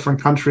of the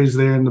different countries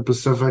there in the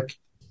Pacific.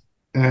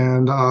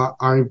 And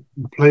I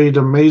played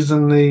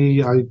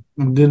amazingly. I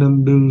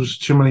didn't lose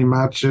too many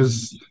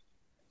matches.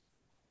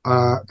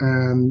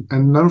 And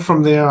then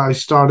from there, I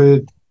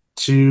started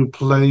to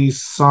play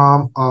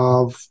some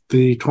of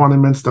the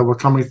tournaments that were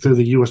coming through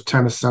the U.S.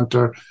 Tennis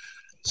Center.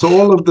 So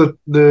all of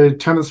the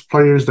tennis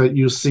players that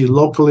you see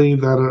locally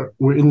that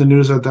were in the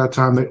news at that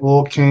time, they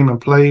all came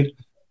and played,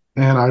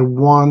 and I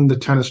won the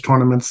tennis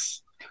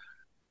tournaments.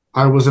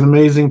 I was an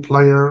amazing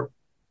player,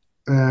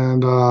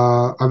 and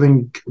I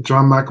think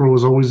John McEnroe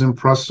was always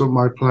impressed with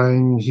my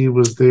playing. He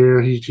was there.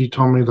 He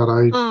told me that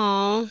I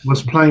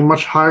was playing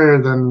much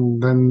higher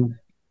than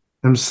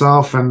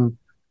himself, and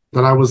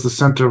that I was the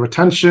center of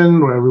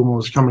attention, where everyone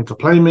was coming to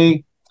play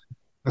me.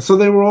 And so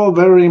they were all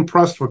very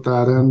impressed with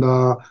that. And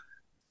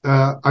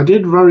I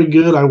did very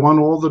good. I won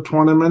all the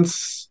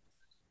tournaments.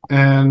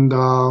 And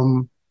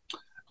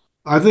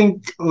I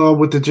think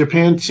with the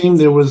Japan team,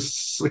 there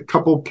was a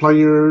couple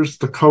players,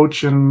 the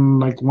coach and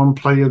like one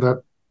player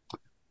that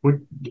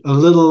were a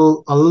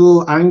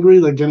little angry,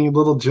 like getting a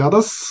little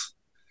jealous.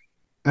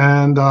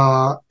 And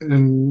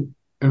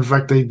in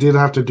fact, they did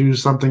have to do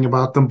something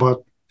about them,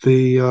 but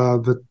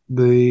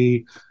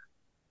the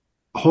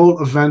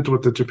whole event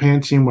with the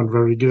Japan team went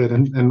very good,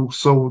 and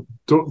so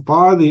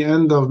by the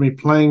end of me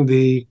playing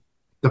the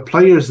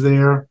players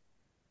there,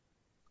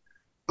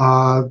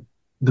 the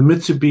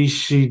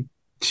Mitsubishi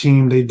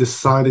team, they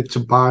decided to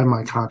buy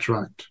my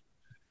contract,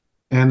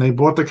 and they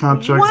bought the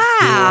contract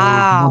for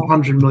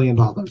 $100 million.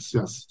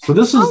 Yes, so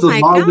this is the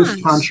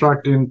largest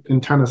contract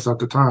in tennis at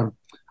the time.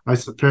 I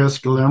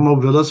surpassed Guillermo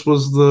Vilas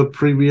was the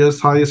previous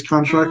highest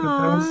contract in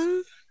tennis.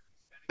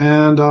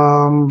 And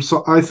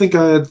so I think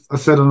I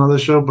said another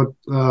show, but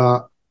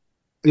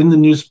in the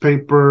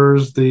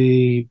newspapers,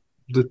 the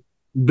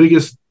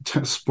biggest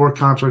sport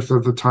contracts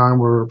at the time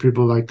were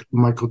people like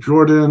Michael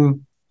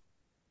Jordan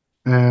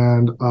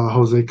and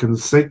Jose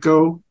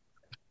Canseco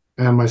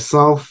and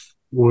myself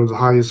were the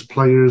highest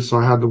players. So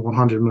I had the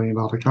 $100 million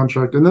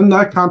contract. And then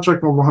that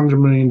contract of $100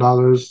 million,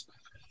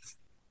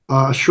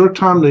 a short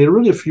time later,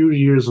 really a few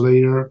years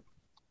later,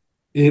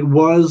 it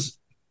was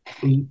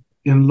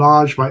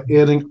enlarged by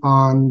adding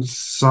on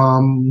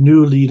some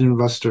new lead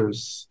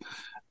investors.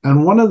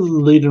 And one of the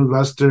lead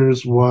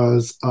investors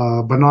was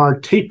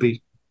Bernard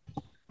Tapie.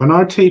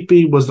 Bernard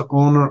Tapie was the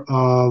owner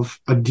of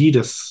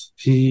Adidas.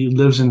 He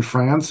lives in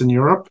France, in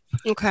Europe.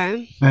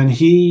 Okay. And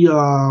he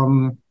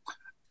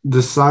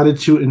decided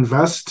to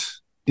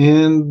invest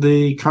in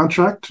the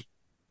contract.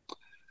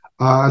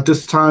 At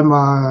this time,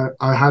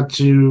 I had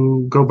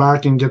to go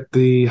back and get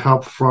the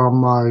help from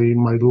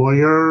my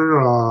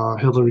lawyer,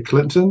 Hillary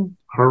Clinton,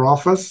 her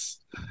office.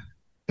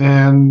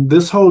 And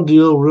this whole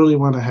deal really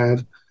went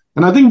ahead.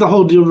 And I think the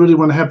whole deal really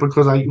went ahead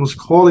because I was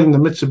calling the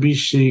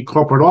Mitsubishi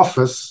corporate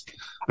office.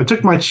 I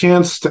took my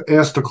chance to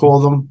ask to call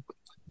them.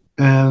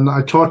 And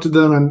I talked to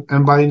them.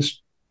 And by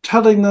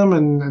telling them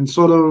and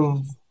sort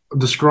of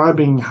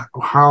describing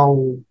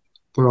how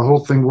the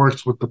whole thing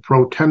works with the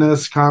pro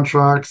tennis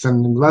contracts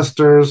and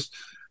investors,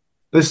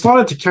 they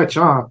started to catch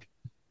on.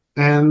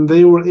 And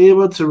they were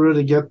able to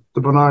really get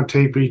the Bernard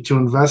Tapie to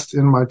invest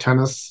in my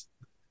tennis.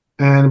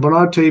 And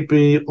Bernard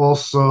Tapie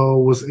also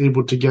was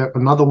able to get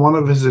another one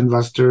of his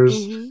investors.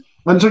 Mm-hmm.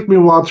 And it took me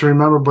a while to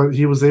remember, but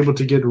he was able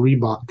to get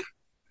Reebok.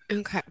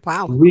 Okay,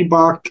 wow.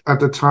 Reebok at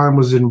the time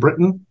was in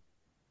Britain.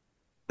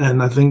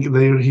 And I think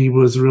he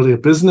was really a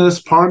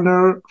business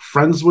partner,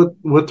 friends with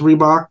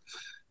Reebok.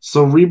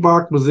 So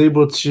Reebok was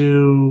able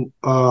to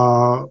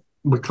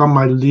become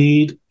my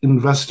lead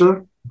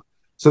investor.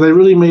 So they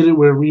really made it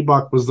where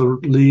Reebok was the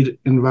lead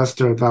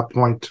investor at that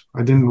point.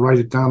 I didn't write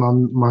it down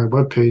on my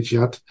webpage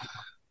yet.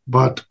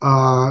 but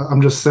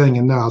I'm just saying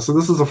it now. So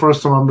this is the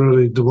first time I'm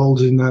really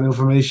divulging that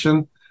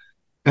information.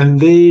 And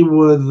they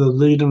were the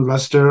lead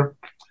investor.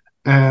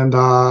 And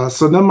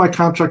so then my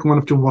contract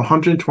went up to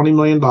 $120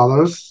 million,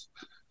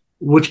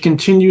 which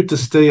continued to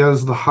stay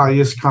as the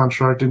highest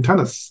contract in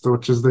tennis,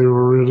 which is they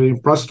were really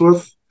impressed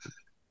with.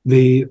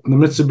 The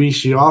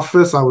Mitsubishi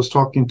office, I was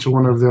talking to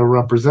one of their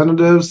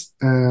representatives,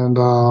 and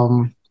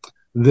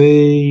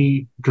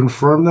they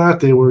confirmed that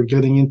they were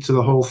getting into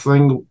the whole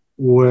thing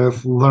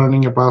with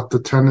learning about the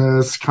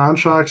tennis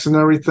contracts and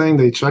everything.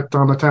 They checked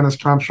on the tennis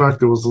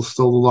contract. It was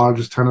still the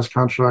largest tennis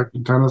contract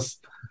in tennis,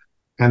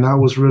 and that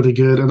was really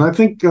good. And I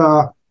think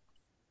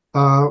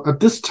at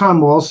this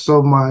time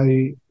also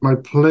my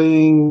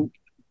playing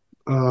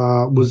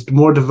was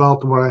more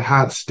developed where I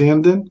had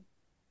stand-in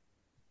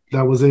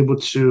that was able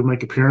to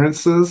make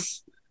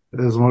appearances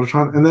as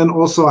Mototron. And then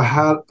also I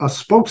had a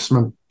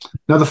spokesman.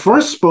 Now, the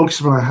first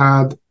spokesman I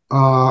had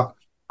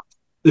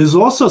is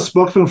also a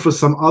spokesman for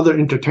some other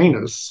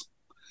entertainers.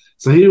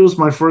 So he was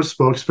my first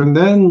spokesman.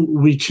 Then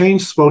we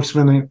changed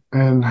spokesman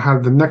and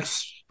had the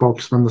next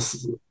spokesman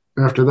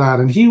after that.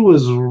 And he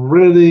was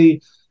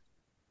really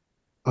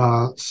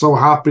so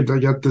happy to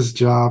get this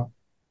job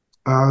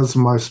as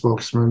my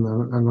spokesman.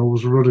 And it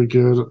was really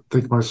good. I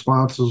think my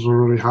sponsors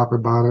were really happy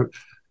about it.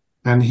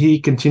 And he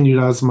continued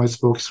as my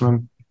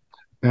spokesman.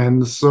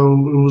 And so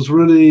it was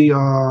really,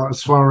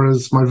 as far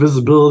as my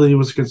visibility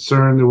was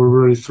concerned, there were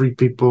really 3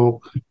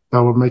 people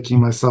that were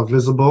making myself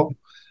visible.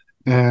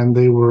 And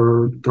they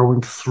were going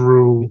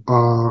through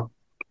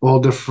all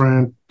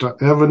different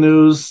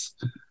avenues.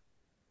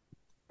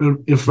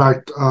 In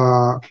fact,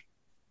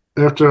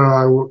 after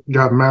I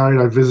got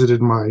married, I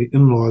visited my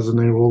in-laws, and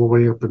they were all the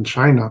way up in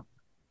China.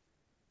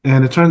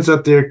 And it turns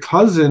out their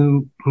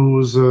cousin,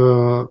 who's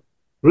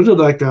really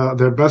like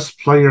their best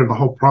player in the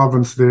whole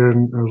province there,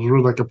 and was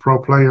really like a pro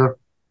player.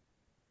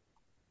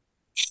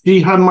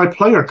 She had my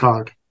player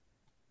card.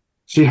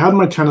 She had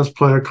my tennis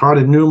player card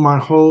and knew my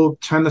whole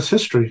tennis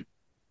history.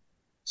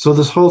 So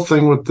this whole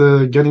thing with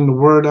the getting the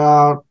word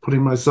out,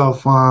 putting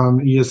myself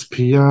on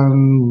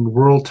ESPN,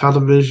 world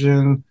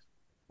television,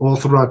 all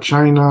throughout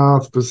China,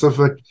 the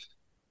Pacific,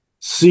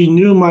 she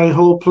knew my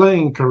whole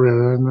playing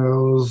career, and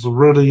it was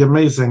really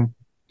amazing.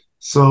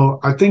 So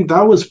I think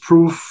that was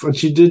proof, and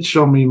she did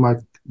show me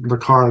the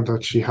card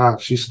that she had.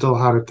 She still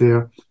had it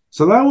there.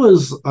 So that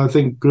was, I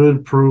think,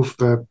 good proof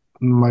that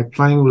my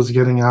playing was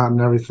getting out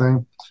and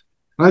everything.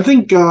 And I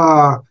think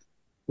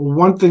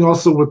one thing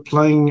also with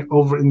playing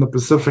over in the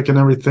Pacific and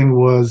everything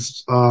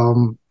was I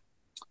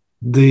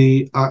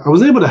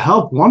was able to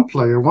help one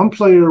player. One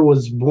player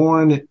was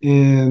born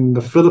in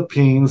the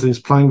Philippines.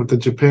 He's playing with the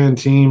Japan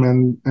team,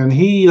 and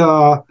he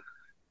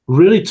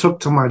really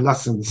took to my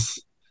lessons.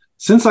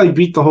 Since I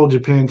beat the whole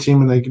Japan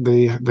team and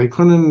they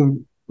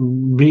couldn't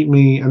beat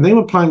me, and they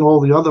were playing all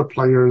the other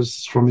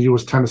players from the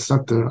U.S. Tennis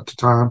Center at the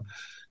time,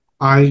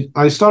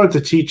 I started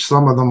to teach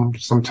some of them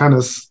some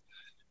tennis.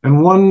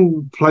 And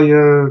one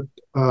player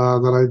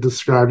that I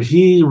described,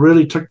 he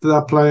really took to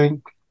that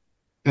playing.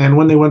 And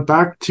when they went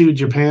back to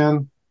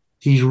Japan,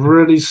 he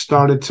really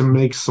started to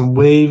make some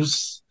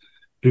waves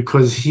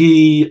because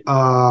he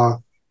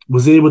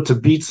was able to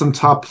beat some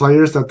top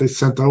players that they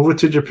sent over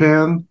to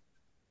Japan,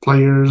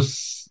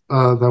 players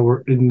that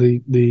were in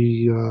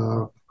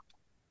the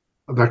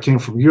that came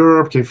from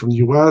Europe, came from the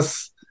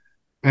US,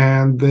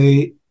 and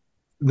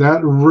that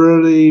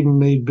really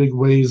made big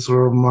waves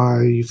where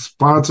my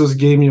sponsors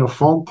gave me a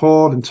phone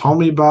call and told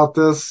me about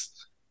this,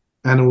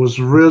 and it was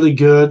really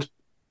good.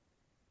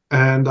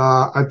 And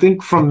I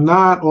think from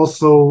that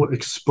also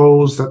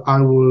exposed that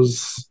I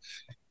was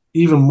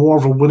even more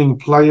of a winning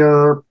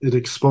player. It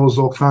exposed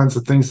all kinds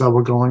of things that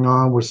were going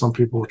on where some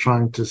people were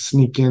trying to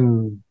sneak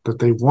in that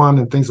they won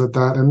and things like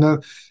that.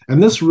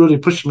 And this really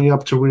pushed me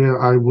up to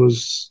where I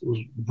was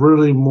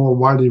really more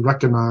widely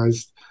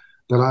recognized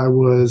that I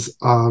was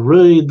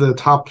really the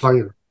top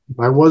player.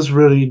 I was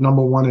really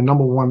number one, and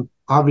number one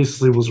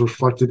obviously was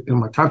reflected in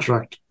my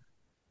contract.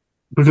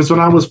 Because when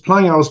I was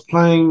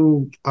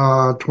playing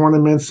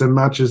tournaments and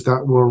matches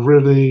that were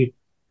really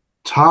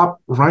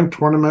top ranked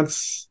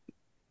tournaments,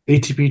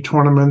 ATP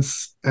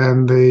tournaments,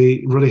 and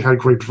they really had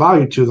great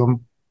value to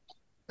them.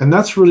 And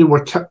that's really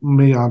what kept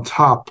me on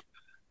top.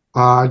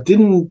 They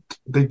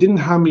didn't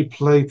have me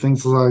play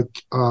things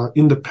like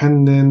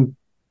independent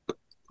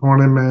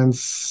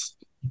tournaments,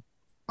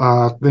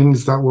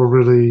 things that were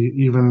really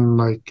even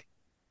like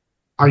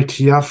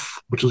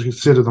ITF, which was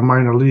considered the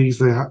minor leagues.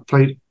 They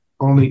played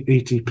only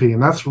ATP,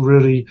 and that's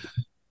really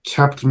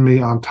kept me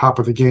on top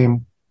of the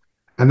game,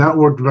 and that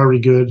worked very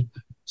good.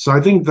 So I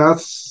think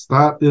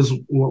that is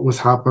what was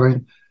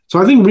happening.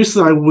 So I think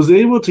recently I was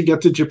able to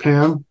get to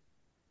Japan,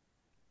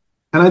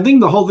 and I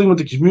think the whole thing with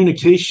the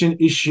communication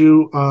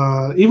issue,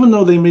 even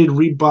though they made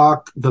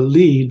Reebok the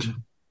lead,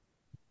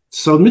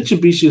 so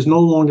Mitsubishi is no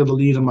longer the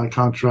lead in my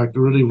contract.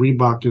 Really,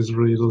 Reebok is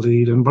really the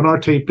lead, and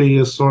Bernard Tapie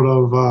is sort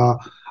of.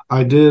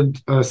 I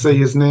did say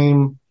his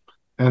name,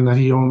 and that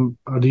he owned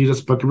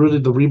Adidas, but really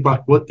the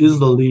Reebok, what is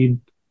the lead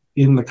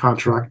in the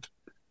contract?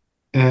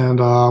 And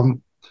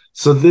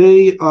So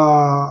they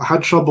had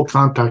trouble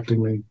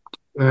contacting me.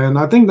 And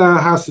I think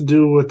that has to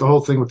do with the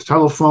whole thing with the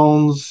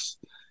telephones.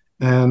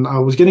 And I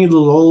was getting a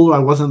little old. I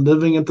wasn't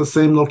living at the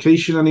same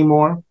location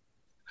anymore.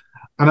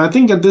 And I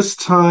think at this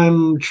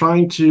time,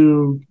 trying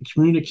to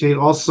communicate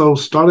also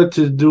started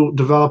to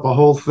develop a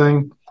whole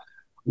thing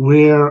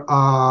where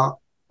I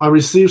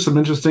received some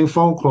interesting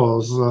phone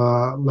calls.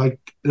 Like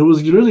it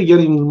was really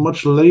getting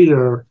much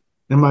later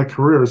in my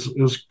career.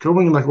 It was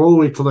going like all the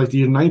way to like the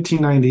year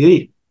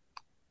 1998.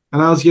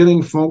 And I was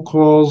getting phone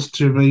calls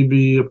to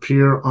maybe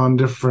appear on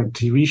different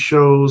TV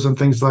shows and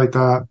things like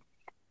that.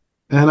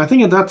 And I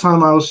think at that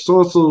time I was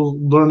also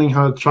learning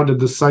how to try to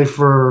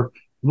decipher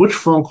which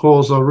phone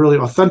calls are really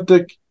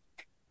authentic,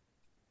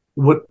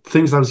 what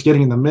things I was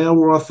getting in the mail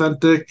were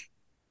authentic,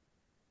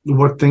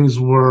 what things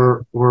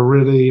were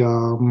really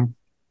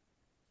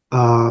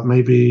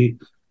maybe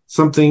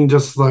something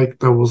just like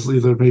that was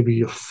either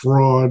maybe a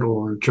fraud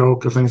or a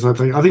joke or things like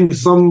that. I think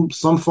some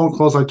phone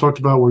calls I talked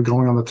about were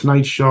going on the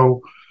Tonight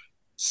Show,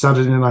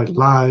 Saturday Night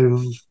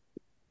Live,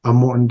 a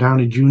Morton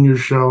Downey Jr.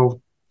 show,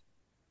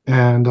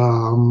 and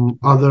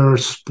other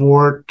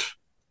sport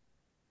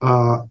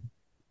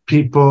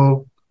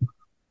people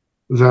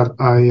that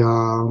I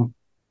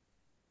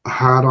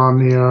had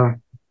on there,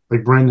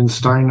 like Brandon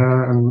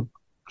Steiner, and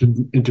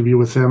did interview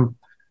with him.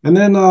 And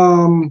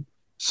then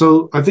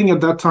so I think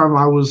at that time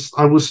I was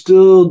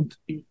still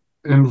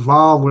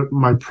involved with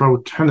my pro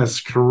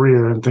tennis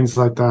career and things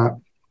like that.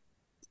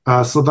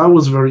 So that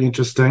was very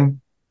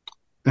interesting.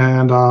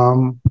 And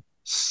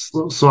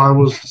so I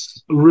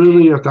was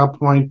really at that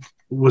point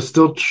was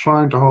still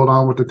trying to hold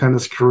on with the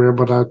tennis career,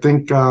 but I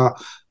think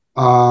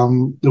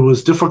it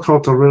was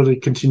difficult to really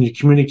continue to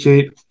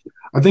communicate.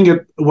 I think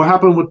what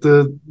happened with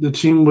the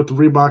team with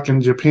Reebok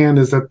in Japan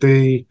is that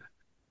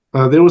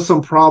there was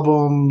some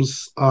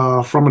problems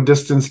from a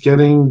distance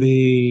getting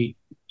the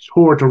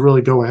tour to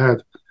really go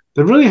ahead.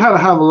 They really had to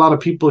have a lot of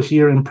people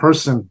here in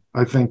person,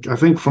 I think. I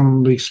think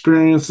from the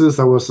experiences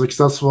that were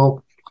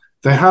successful,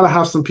 they had to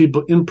have some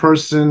people in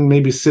person,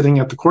 maybe sitting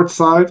at the court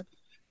side,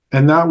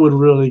 and that would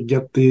really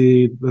get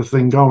the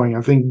thing going.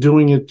 I think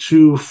doing it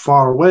too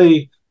far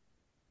away,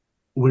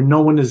 where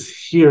no one is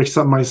here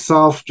except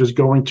myself, just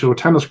going to a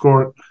tennis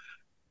court,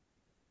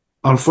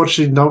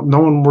 unfortunately, no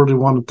one really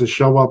wanted to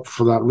show up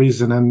for that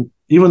reason. And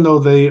even though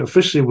they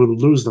officially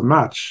would lose the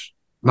match,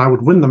 and I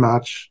would win the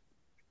match,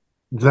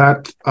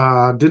 that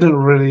didn't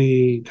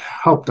really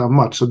help that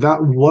much. So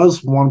that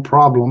was one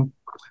problem.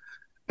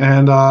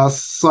 And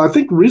so I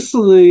think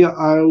recently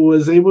I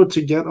was able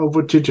to get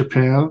over to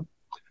Japan,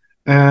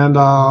 and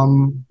I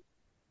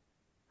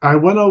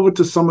went over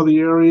to some of the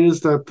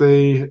areas that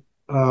they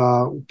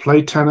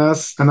play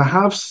tennis, and I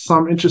have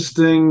some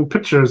interesting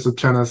pictures of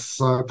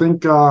tennis. I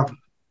think I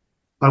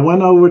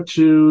went over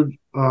to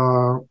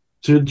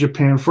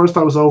Japan. First,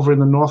 I was over in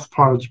the north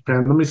part of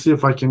Japan. Let me see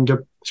if I can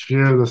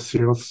share this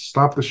here. Let's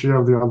stop the share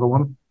of the other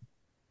one.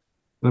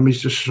 Let me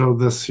just show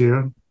this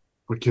here.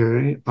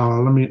 Okay.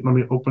 Let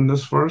me open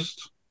this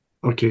first.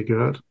 Okay,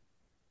 good.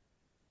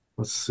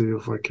 Let's see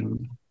if I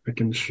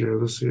can share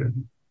this here.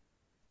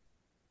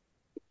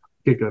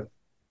 Okay, good.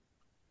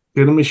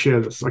 Okay, let me share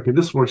this. Okay,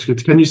 this works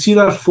good. Can you see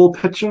that full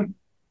picture?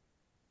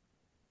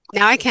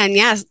 Now I can,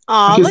 yes.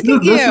 Oh, Okay, look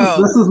at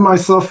you. This is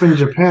myself in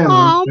Japan.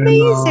 Oh,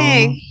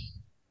 amazing.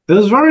 It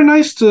was very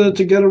nice to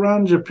get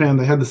around Japan.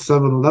 They had the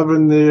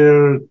 7-Eleven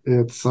there.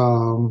 It's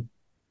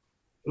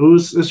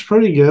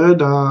pretty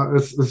good.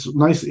 It's a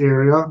nice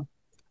area.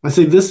 I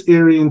say this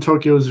area in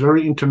Tokyo is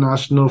very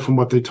international from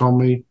what they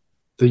told me.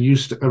 They're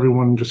used to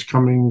everyone just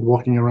coming,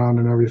 walking around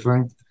and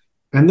everything.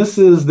 And this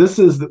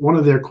is one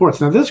of their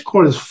courts. Now, this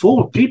court is full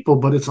of people,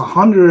 but it's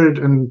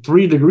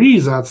 103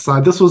 degrees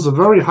outside. This was a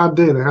very hot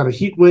day. They had a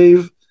heat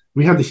wave.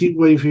 We had the heat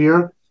wave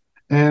here,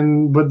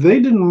 but they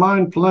didn't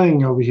mind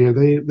playing over here.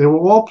 They were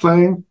all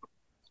playing.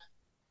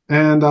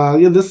 And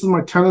this is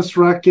my tennis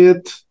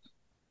racket,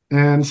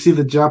 and see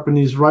the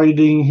Japanese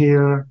writing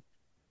here.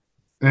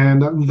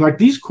 And like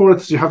these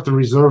courts, you have to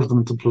reserve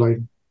them to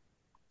play.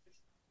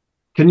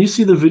 Can you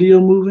see the video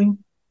moving?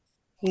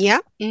 Yeah.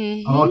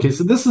 Mm-hmm. Okay,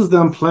 so this is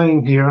them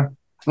playing here.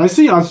 I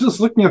was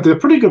just looking at, they're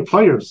pretty good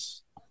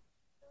players.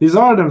 These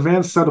are an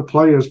advanced set of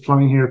players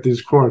playing here at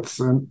these courts.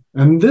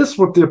 And this,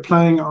 what they're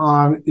playing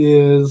on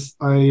is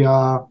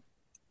a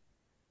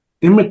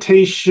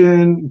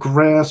imitation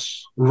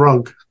grass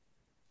rug.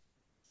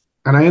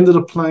 And I ended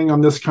up playing on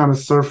this kind of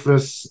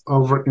surface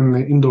over in the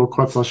indoor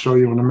courts I'll show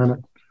you in a minute.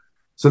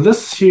 So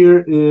this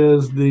here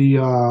is the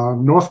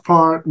north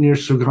part near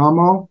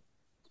Sugamo.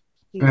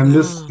 And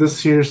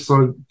this here,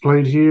 so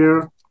played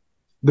here.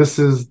 This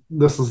is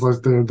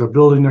like the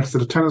building next to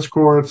the tennis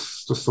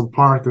courts. Just some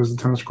park. There's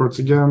the tennis courts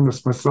again.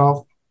 That's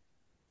myself.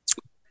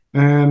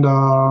 And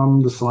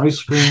this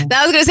ice cream.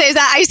 I was gonna say, is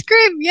that ice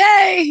cream?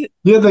 Yay!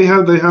 Yeah, they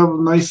have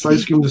nice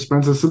ice cream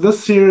dispensers. So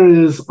this here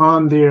is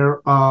on their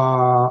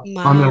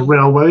on the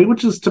railway,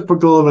 which is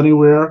typical of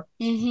anywhere.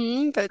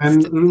 Mm-hmm.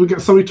 And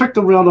we took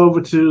the rail over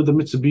to the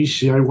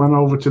Mitsubishi. I went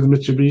over to the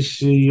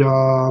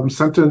Mitsubishi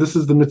Center, and this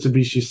is the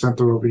Mitsubishi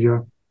Center over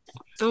here.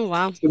 Oh,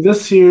 wow. So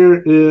this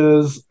here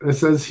is, it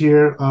says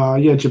here,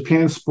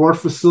 Japan Sport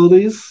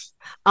Facilities.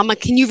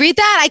 Can you read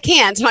that? I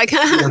can't.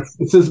 Yes,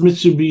 it says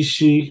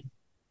Mitsubishi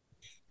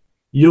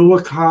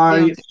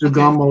Yokai Okay.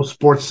 Sugamo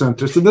Sports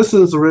Center. So this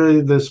is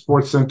really the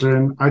sports center,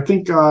 and I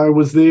think I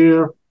was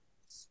there,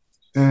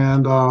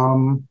 and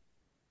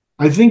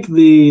I think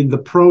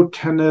the pro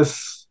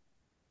tennis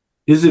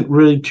isn't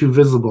really too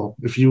visible.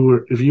 If you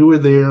were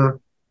there,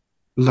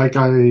 like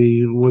I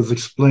was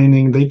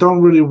explaining, they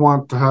don't really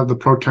want to have the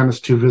pro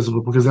tennis too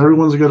visible because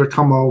everyone's going to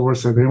come over,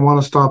 say they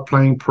want to stop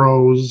playing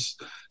pros.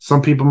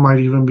 Some people might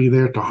even be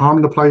there to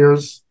harm the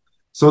players.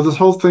 So this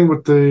whole thing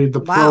with the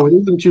pro, it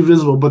isn't too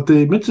visible, but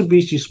the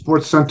Mitsubishi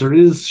Sports Center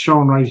is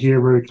shown right here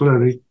very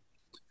clearly.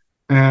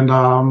 And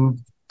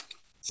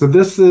so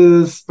this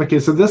is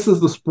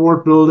the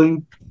sport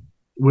building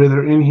where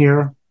they're in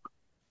here.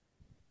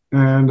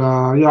 And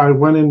I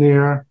went in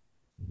there,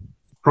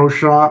 pro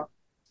shop.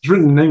 It's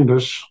written in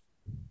English.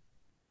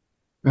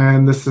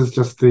 And this is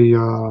just the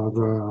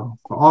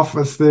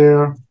office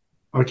there.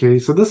 Okay,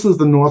 so this is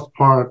the north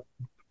part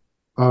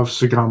of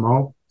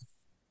Sugamo.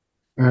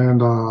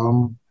 And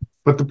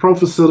but the pro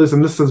facilities,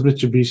 and this is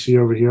Mitsubishi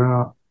over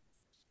here.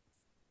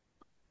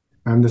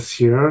 And this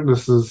here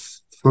has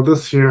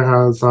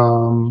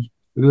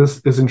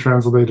this isn't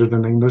translated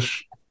in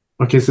English.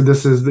 Okay, so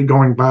this is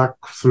going back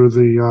through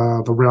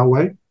the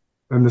railway,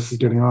 and this is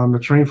getting on the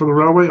train for the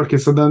railway. Okay,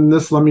 so then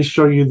let me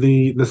show you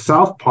the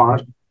south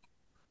part.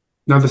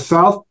 Now the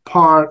south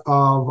part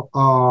of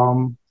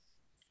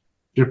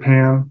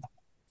Japan.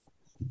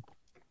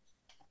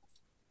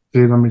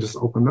 Okay, let me just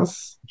open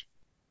this.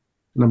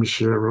 Let me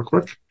share it real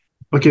quick.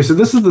 Okay, so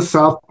this is the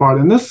south part,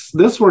 and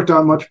this worked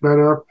out much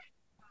better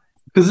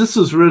because this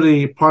was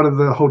really part of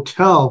the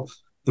hotel,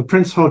 the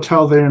Prince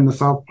Hotel there in the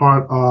south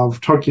part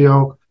of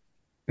Tokyo,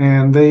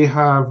 and they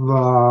have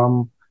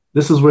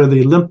this is where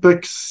the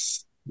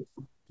Olympics,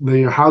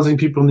 they are housing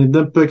people in the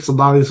Olympics. A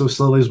lot of these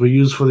facilities were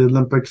used for the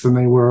Olympics, and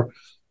they were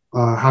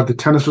had the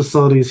tennis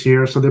facilities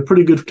here, so they're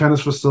pretty good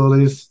tennis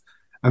facilities.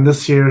 And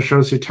this here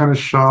shows you tennis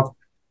shop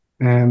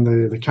and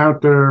the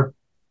counter.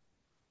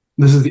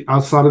 This is the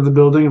outside of the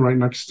building, right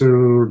next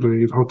to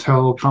the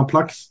hotel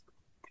complex.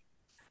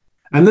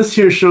 And this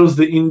here shows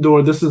the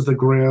indoor. This is the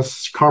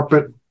grass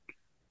carpet.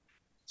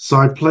 So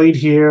I played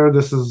here.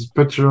 This is a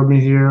picture of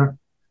me here.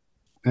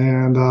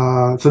 And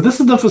so this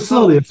is the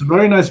facility. It's a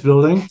very nice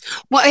building.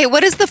 Well, hey,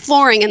 what is the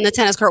flooring in the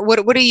tennis court? What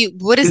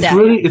is that?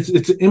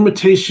 It's an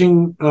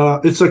imitation.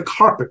 It's a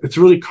carpet. It's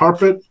really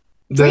carpet.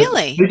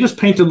 Really? They just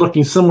painted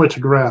looking similar to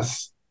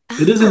grass.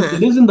 It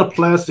isn't the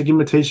plastic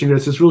imitation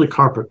grass. It's really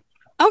carpet.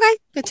 Okay,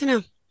 good to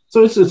know.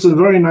 So it's a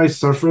very nice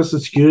surface.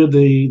 It's good.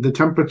 The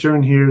temperature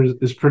in here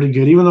is pretty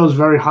good. Even though it's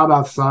very hot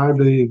outside,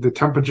 the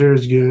temperature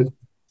is good.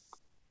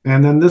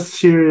 And then this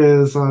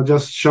here is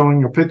just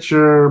showing a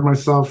picture of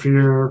myself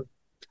here.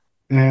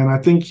 And I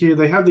think here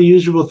they have the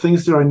usual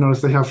things there. I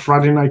noticed they have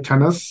Friday night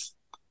tennis.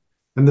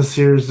 And this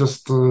here is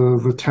just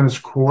the tennis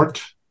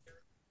court.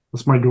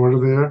 That's my daughter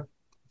there.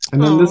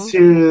 And then this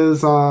here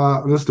is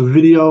just a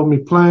video of me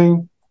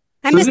playing.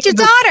 I missed your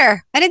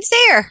daughter. I didn't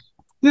see her.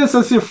 Yes,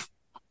 I see.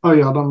 Oh,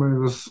 yeah, I don't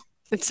remember this.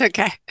 It's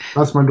okay.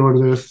 That's my daughter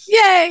there.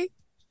 Yay.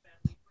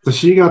 So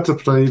she got to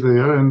play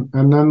there. And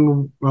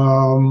then,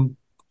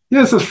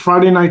 it says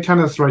Friday night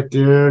tennis right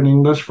there in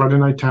English, Friday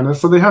night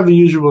tennis. So they have the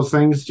usual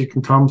things. You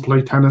can come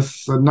play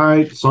tennis at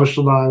night,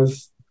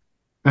 socialize.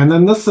 And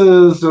then this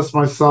is just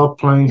myself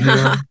playing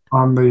here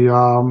on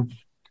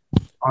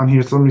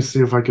here. So let me see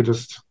if I could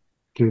just,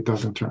 okay, it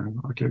doesn't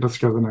turn. Okay, let's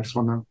go to the next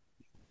one then.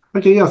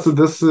 Okay, yeah, so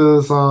this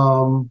is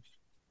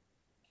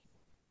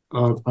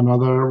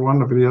another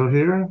one, a video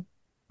here.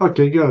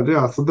 Okay, good.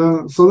 Yeah, so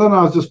then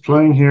I was just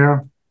playing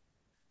here.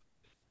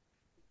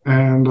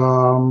 And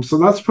so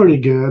that's pretty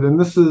good. And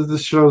this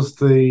shows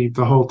the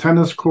whole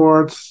tennis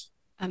courts.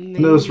 Amazing.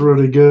 And it was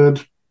really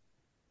good.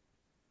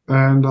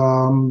 And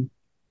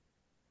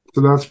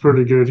so that's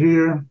pretty good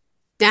here.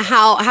 Now,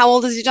 how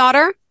old is your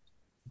daughter?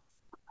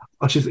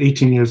 Oh, she's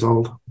 18 years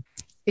old.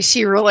 Is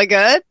she really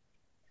good?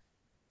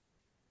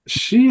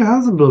 She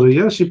has ability.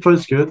 Yeah, she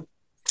plays good.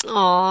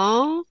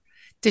 Aw.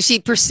 Does she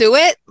pursue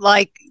it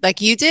like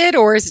you did,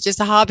 or is it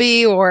just a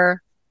hobby?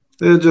 Or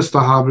it's just a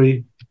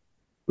hobby,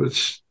 but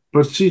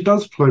she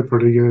does play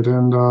pretty good.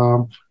 And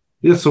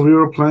so we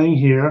were playing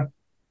here,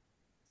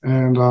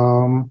 and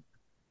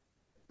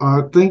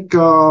I think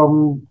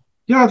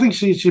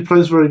she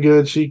plays very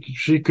good.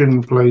 She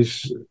can play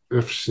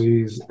if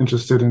she's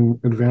interested in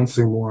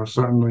advancing more.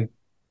 Certainly,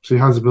 she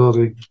has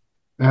ability.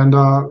 And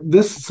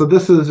this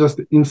is just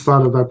the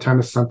inside of that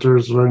tennis center.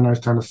 It's a very nice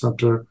tennis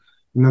center.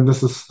 And then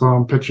this is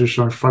some pictures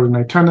showing Friday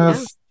night tennis.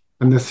 Yeah.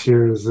 And this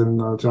here is in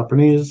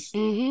Japanese.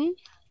 Mm-hmm.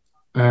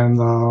 And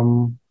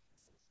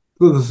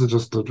so this is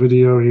just a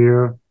video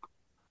here.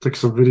 Took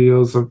some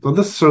videos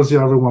this shows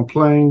you everyone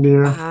playing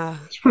there.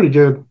 It's pretty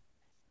good.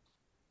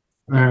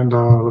 And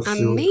let's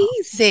see.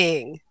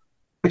 Amazing.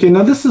 Okay,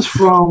 now this is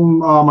from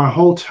my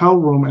hotel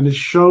room, and it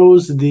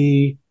shows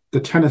the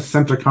tennis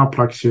center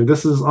complex here.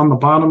 This is on the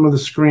bottom of the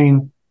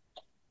screen.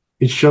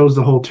 it shows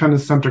the whole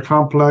tennis center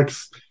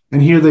complex.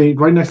 And here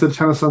right next to the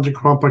tennis center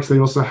complex, they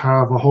also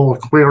have a whole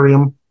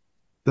aquarium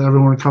that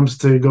everyone comes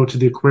to go to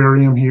the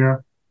aquarium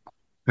here.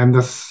 And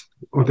that's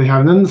what they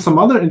have. And then some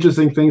other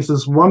interesting things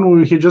is one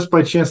where here, just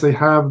by chance, they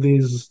have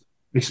these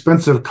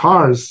expensive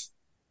cars.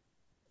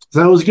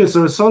 So that was good.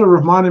 So it sort of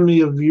reminded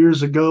me of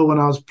years ago when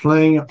I was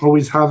playing,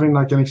 always having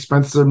like an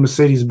expensive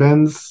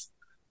Mercedes-Benz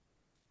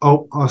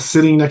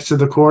sitting next to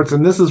the courts.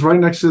 And this is right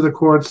next to the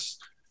courts.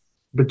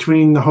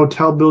 Between the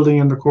hotel building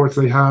and the courts,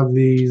 they have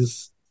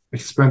these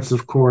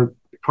expensive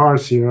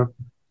cars here.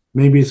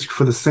 Maybe it's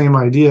for the same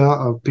idea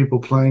of people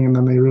playing, and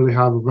then they really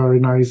have a very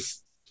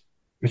nice,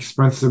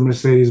 expensive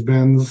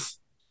Mercedes-Benz.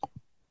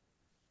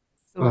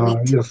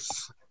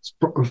 Yes, it's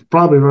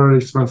probably very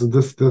expensive.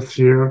 This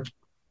here,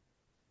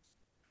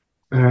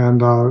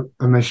 and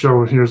they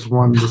show here's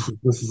one. This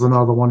is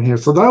another one here.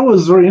 So that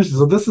was very interesting.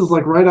 So this is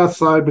like right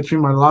outside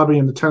between my lobby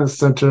and the tennis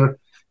center.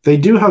 They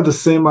do have the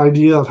same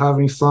idea of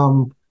having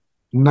some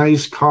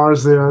nice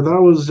cars there.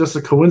 That was just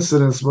a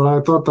coincidence, but I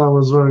thought that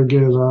was very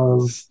good.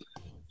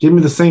 Gave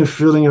me the same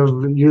feeling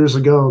of years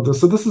ago.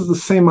 So this is the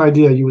same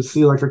idea. You would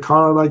see like a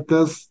car like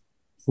this,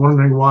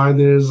 wondering why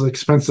there's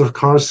expensive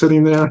cars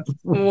sitting there.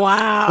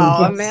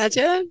 Wow.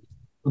 Imagine.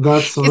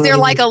 Is there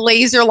like a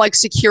laser like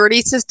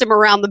security system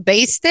around the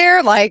base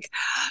there? Like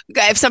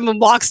if someone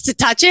walks to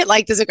touch it,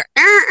 like does it go,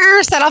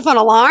 set off an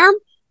alarm?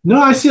 No,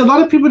 I see a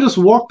lot of people just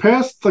walk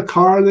past the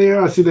car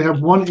there. I see they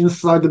have one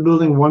inside the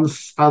building, one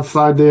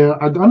outside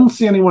there. I don't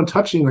see anyone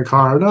touching the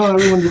car. No,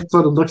 everyone just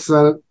sort of looks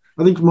at it.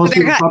 I think most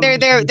people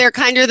they're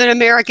kinder than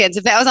Americans.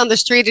 If that was on the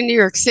street in New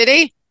York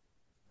City,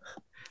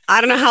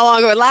 I don't know how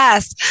long it would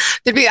last.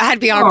 I had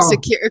to be armed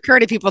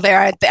security people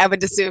there. I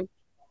would assume.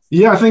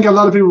 Yeah, I think a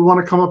lot of people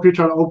want to come up here,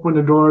 try to open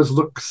the doors,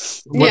 look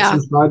what's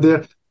inside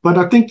there. But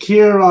I think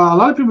here a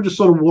lot of people just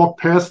sort of walk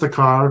past the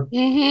car,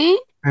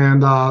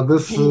 and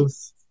this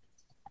is.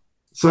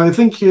 So I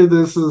think here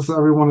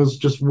everyone is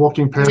just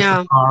walking past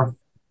the car,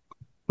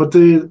 but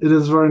it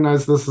is very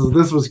nice. This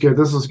was good.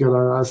 This was good.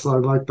 I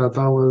like that.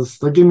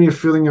 That gave me a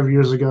feeling of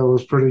years ago. It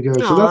was pretty good.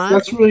 Aww. So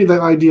that's really the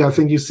idea. I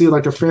think you see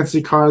like a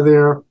fancy car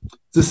there.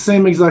 It's the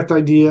same exact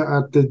idea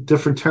at the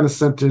different tennis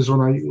centers.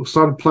 When I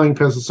started playing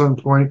past a certain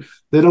point,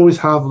 they'd always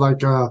have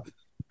like a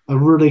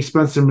really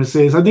expensive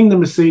Mercedes. I think the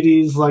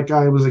Mercedes, like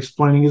I was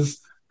explaining,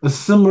 is a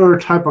similar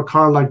type of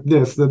car like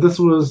this. That this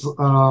was.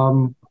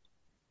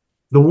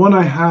 The one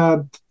I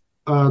had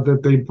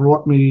that they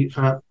brought me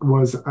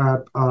was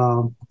at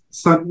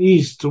Sun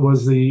East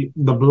was the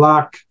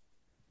black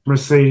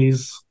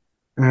Mercedes,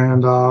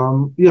 and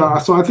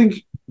so I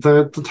think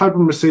the type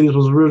of Mercedes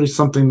was really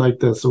something like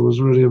this. It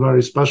was really a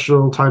very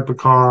special type of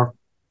car,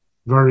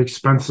 very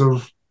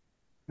expensive,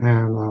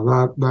 and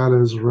that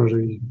is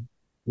really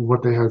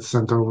what they had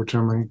sent over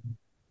to me.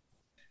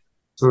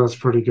 So that's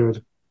pretty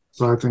good.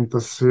 So I think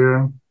this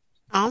here.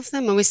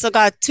 Awesome, and we still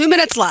got 2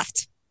 minutes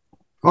left.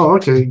 Oh,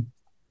 okay.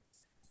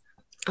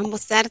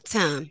 Almost out of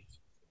time.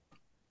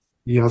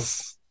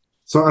 Yes.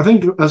 So I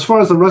think as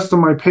far as the rest of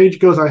my page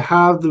goes, I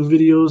have the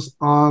videos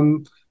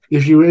on.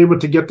 If you're able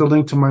to get the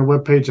link to my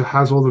webpage, it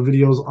has all the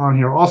videos on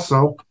here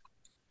also.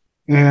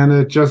 And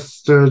it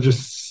just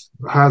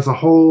has a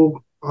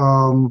whole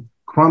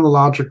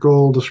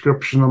chronological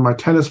description of my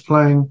tennis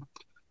playing.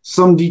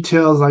 Some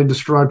details I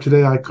described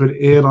today I could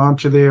add on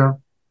to there.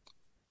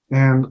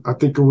 And I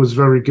think it was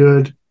very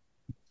good.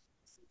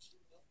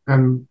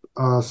 And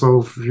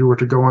so if you were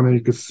to go on there,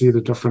 you could see the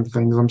different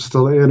things. I'm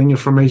still adding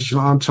information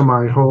onto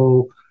my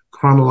whole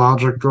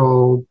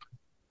chronological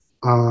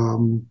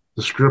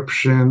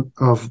description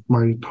of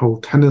my whole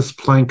tennis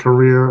playing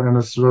career, and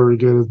it's very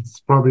good.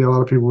 It's probably a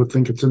lot of people would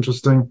think it's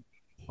interesting.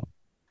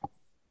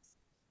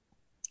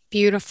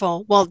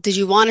 Beautiful. Well, did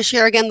you want to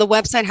share again the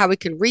website, how we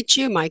can reach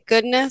you? My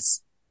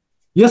goodness.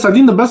 Yes, I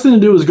think the best thing to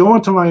do is go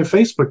onto my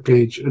Facebook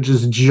page, which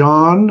is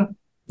John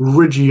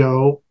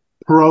Riggio,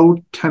 Pro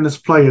Tennis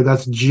Player.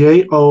 That's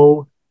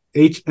JOHNRIGGIO,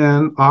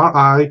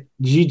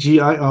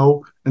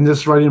 and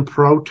just write in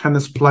Pro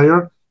Tennis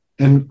Player.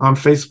 And on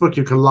Facebook,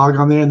 you can log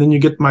on there, and then you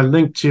get my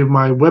link to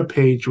my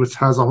webpage, which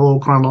has a whole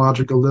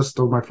chronological list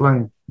of my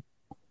playing.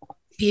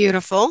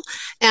 Beautiful.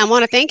 And I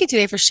want to thank you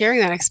today for sharing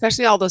that,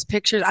 especially all those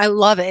pictures. I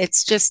love it.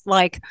 It's just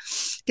like,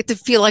 get to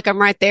feel like I'm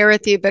right there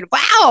with you. But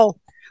wow.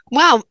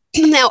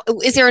 Now,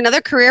 is there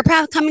another career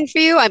path coming for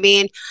you? I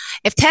mean,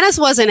 if tennis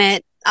wasn't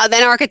it,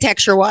 then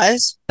architecture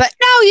was. But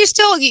no, is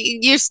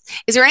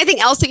there anything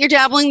else that you're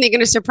dabbling that you're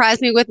going to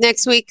surprise me with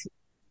next week?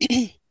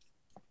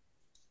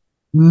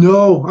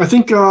 No, I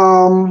think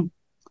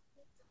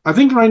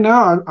right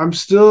now I'm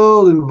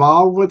still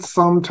involved with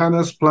some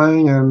tennis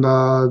playing, and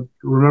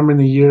remembering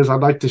the years.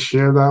 I'd like to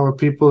share that with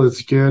people.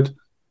 It's good,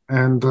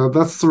 and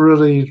that's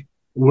really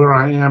where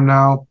I am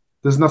now.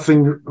 There's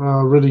nothing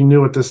really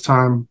new at this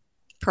time.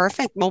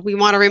 Perfect. Well, we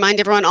want to remind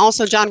everyone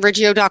also,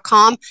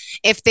 johnriggio.com,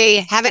 if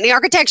they have any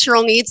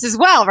architectural needs as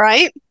well,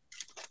 right?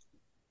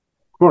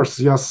 Of course,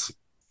 yes.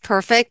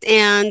 Perfect.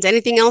 And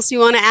anything else you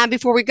want to add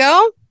before we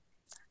go?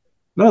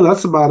 No,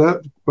 that's about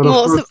it. But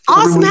well, of course, so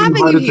awesome having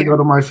you invited here. to go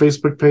to my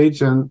Facebook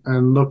page and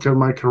look at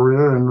my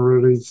career and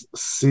really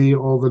see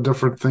all the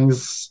different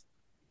things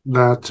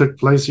that took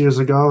place years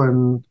ago,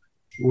 and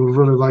would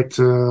really like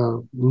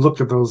to look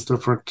at those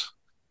different.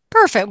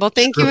 Perfect. Well,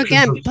 thank you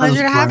again.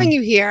 Pleasure having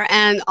you here,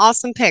 and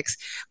awesome picks.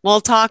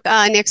 We'll talk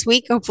next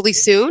week, hopefully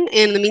soon.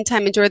 In the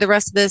meantime, enjoy the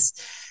rest of this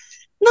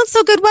not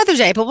so good weather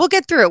day, but we'll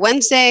get through it.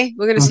 Wednesday,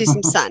 we're going to see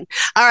some sun.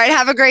 All right.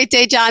 Have a great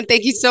day, John.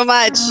 Thank you so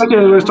much. Okay,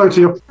 let's talk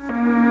to you.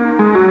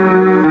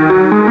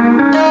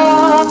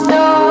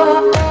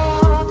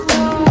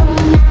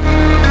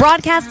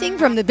 Broadcasting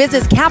from the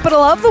business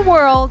capital of the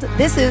world,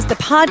 this is the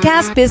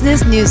Podcast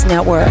Business News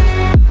Network.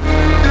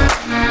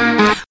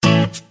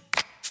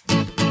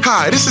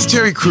 Hi, this is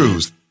Terry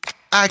Crews,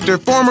 actor,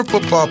 former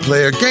football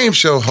player, game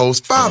show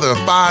host, father of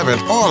 5,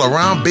 and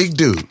all-around big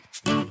dude.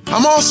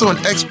 I'm also an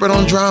expert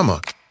on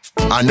drama.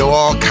 I know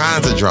all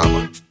kinds of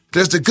drama.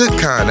 There's the good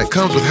kind that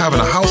comes with having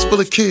a house full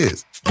of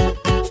kids.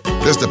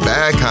 There's the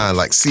bad kind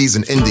like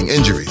season-ending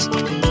injuries.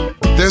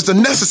 There's the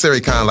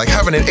necessary kind like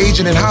having an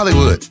agent in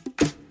Hollywood.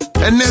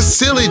 And there's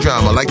silly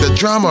drama like the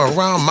drama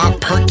around my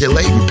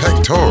percolating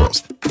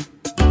pectorals.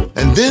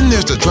 And then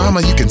there's the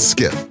drama you can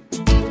skip.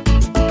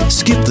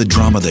 Skip the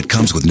drama that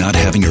comes with not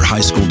having your high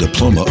school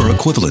diploma or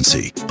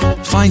equivalency.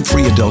 Find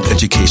free adult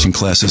education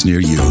classes near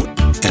you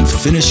and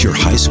finish your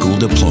high school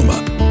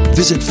diploma.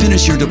 Visit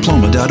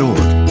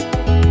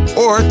finishyourdiploma.org.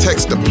 Or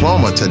text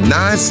diploma to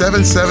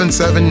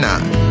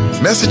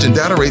 97779. Message and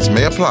data rates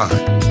may apply.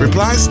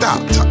 Reply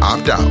STOP to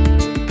opt out.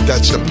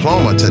 That's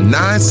diploma to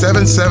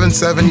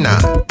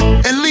 97779.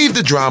 And leave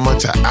the drama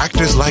to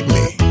actors like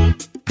me.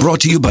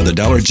 Brought to you by the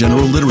Dollar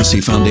General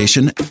Literacy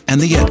Foundation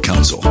and the Ad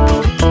Council.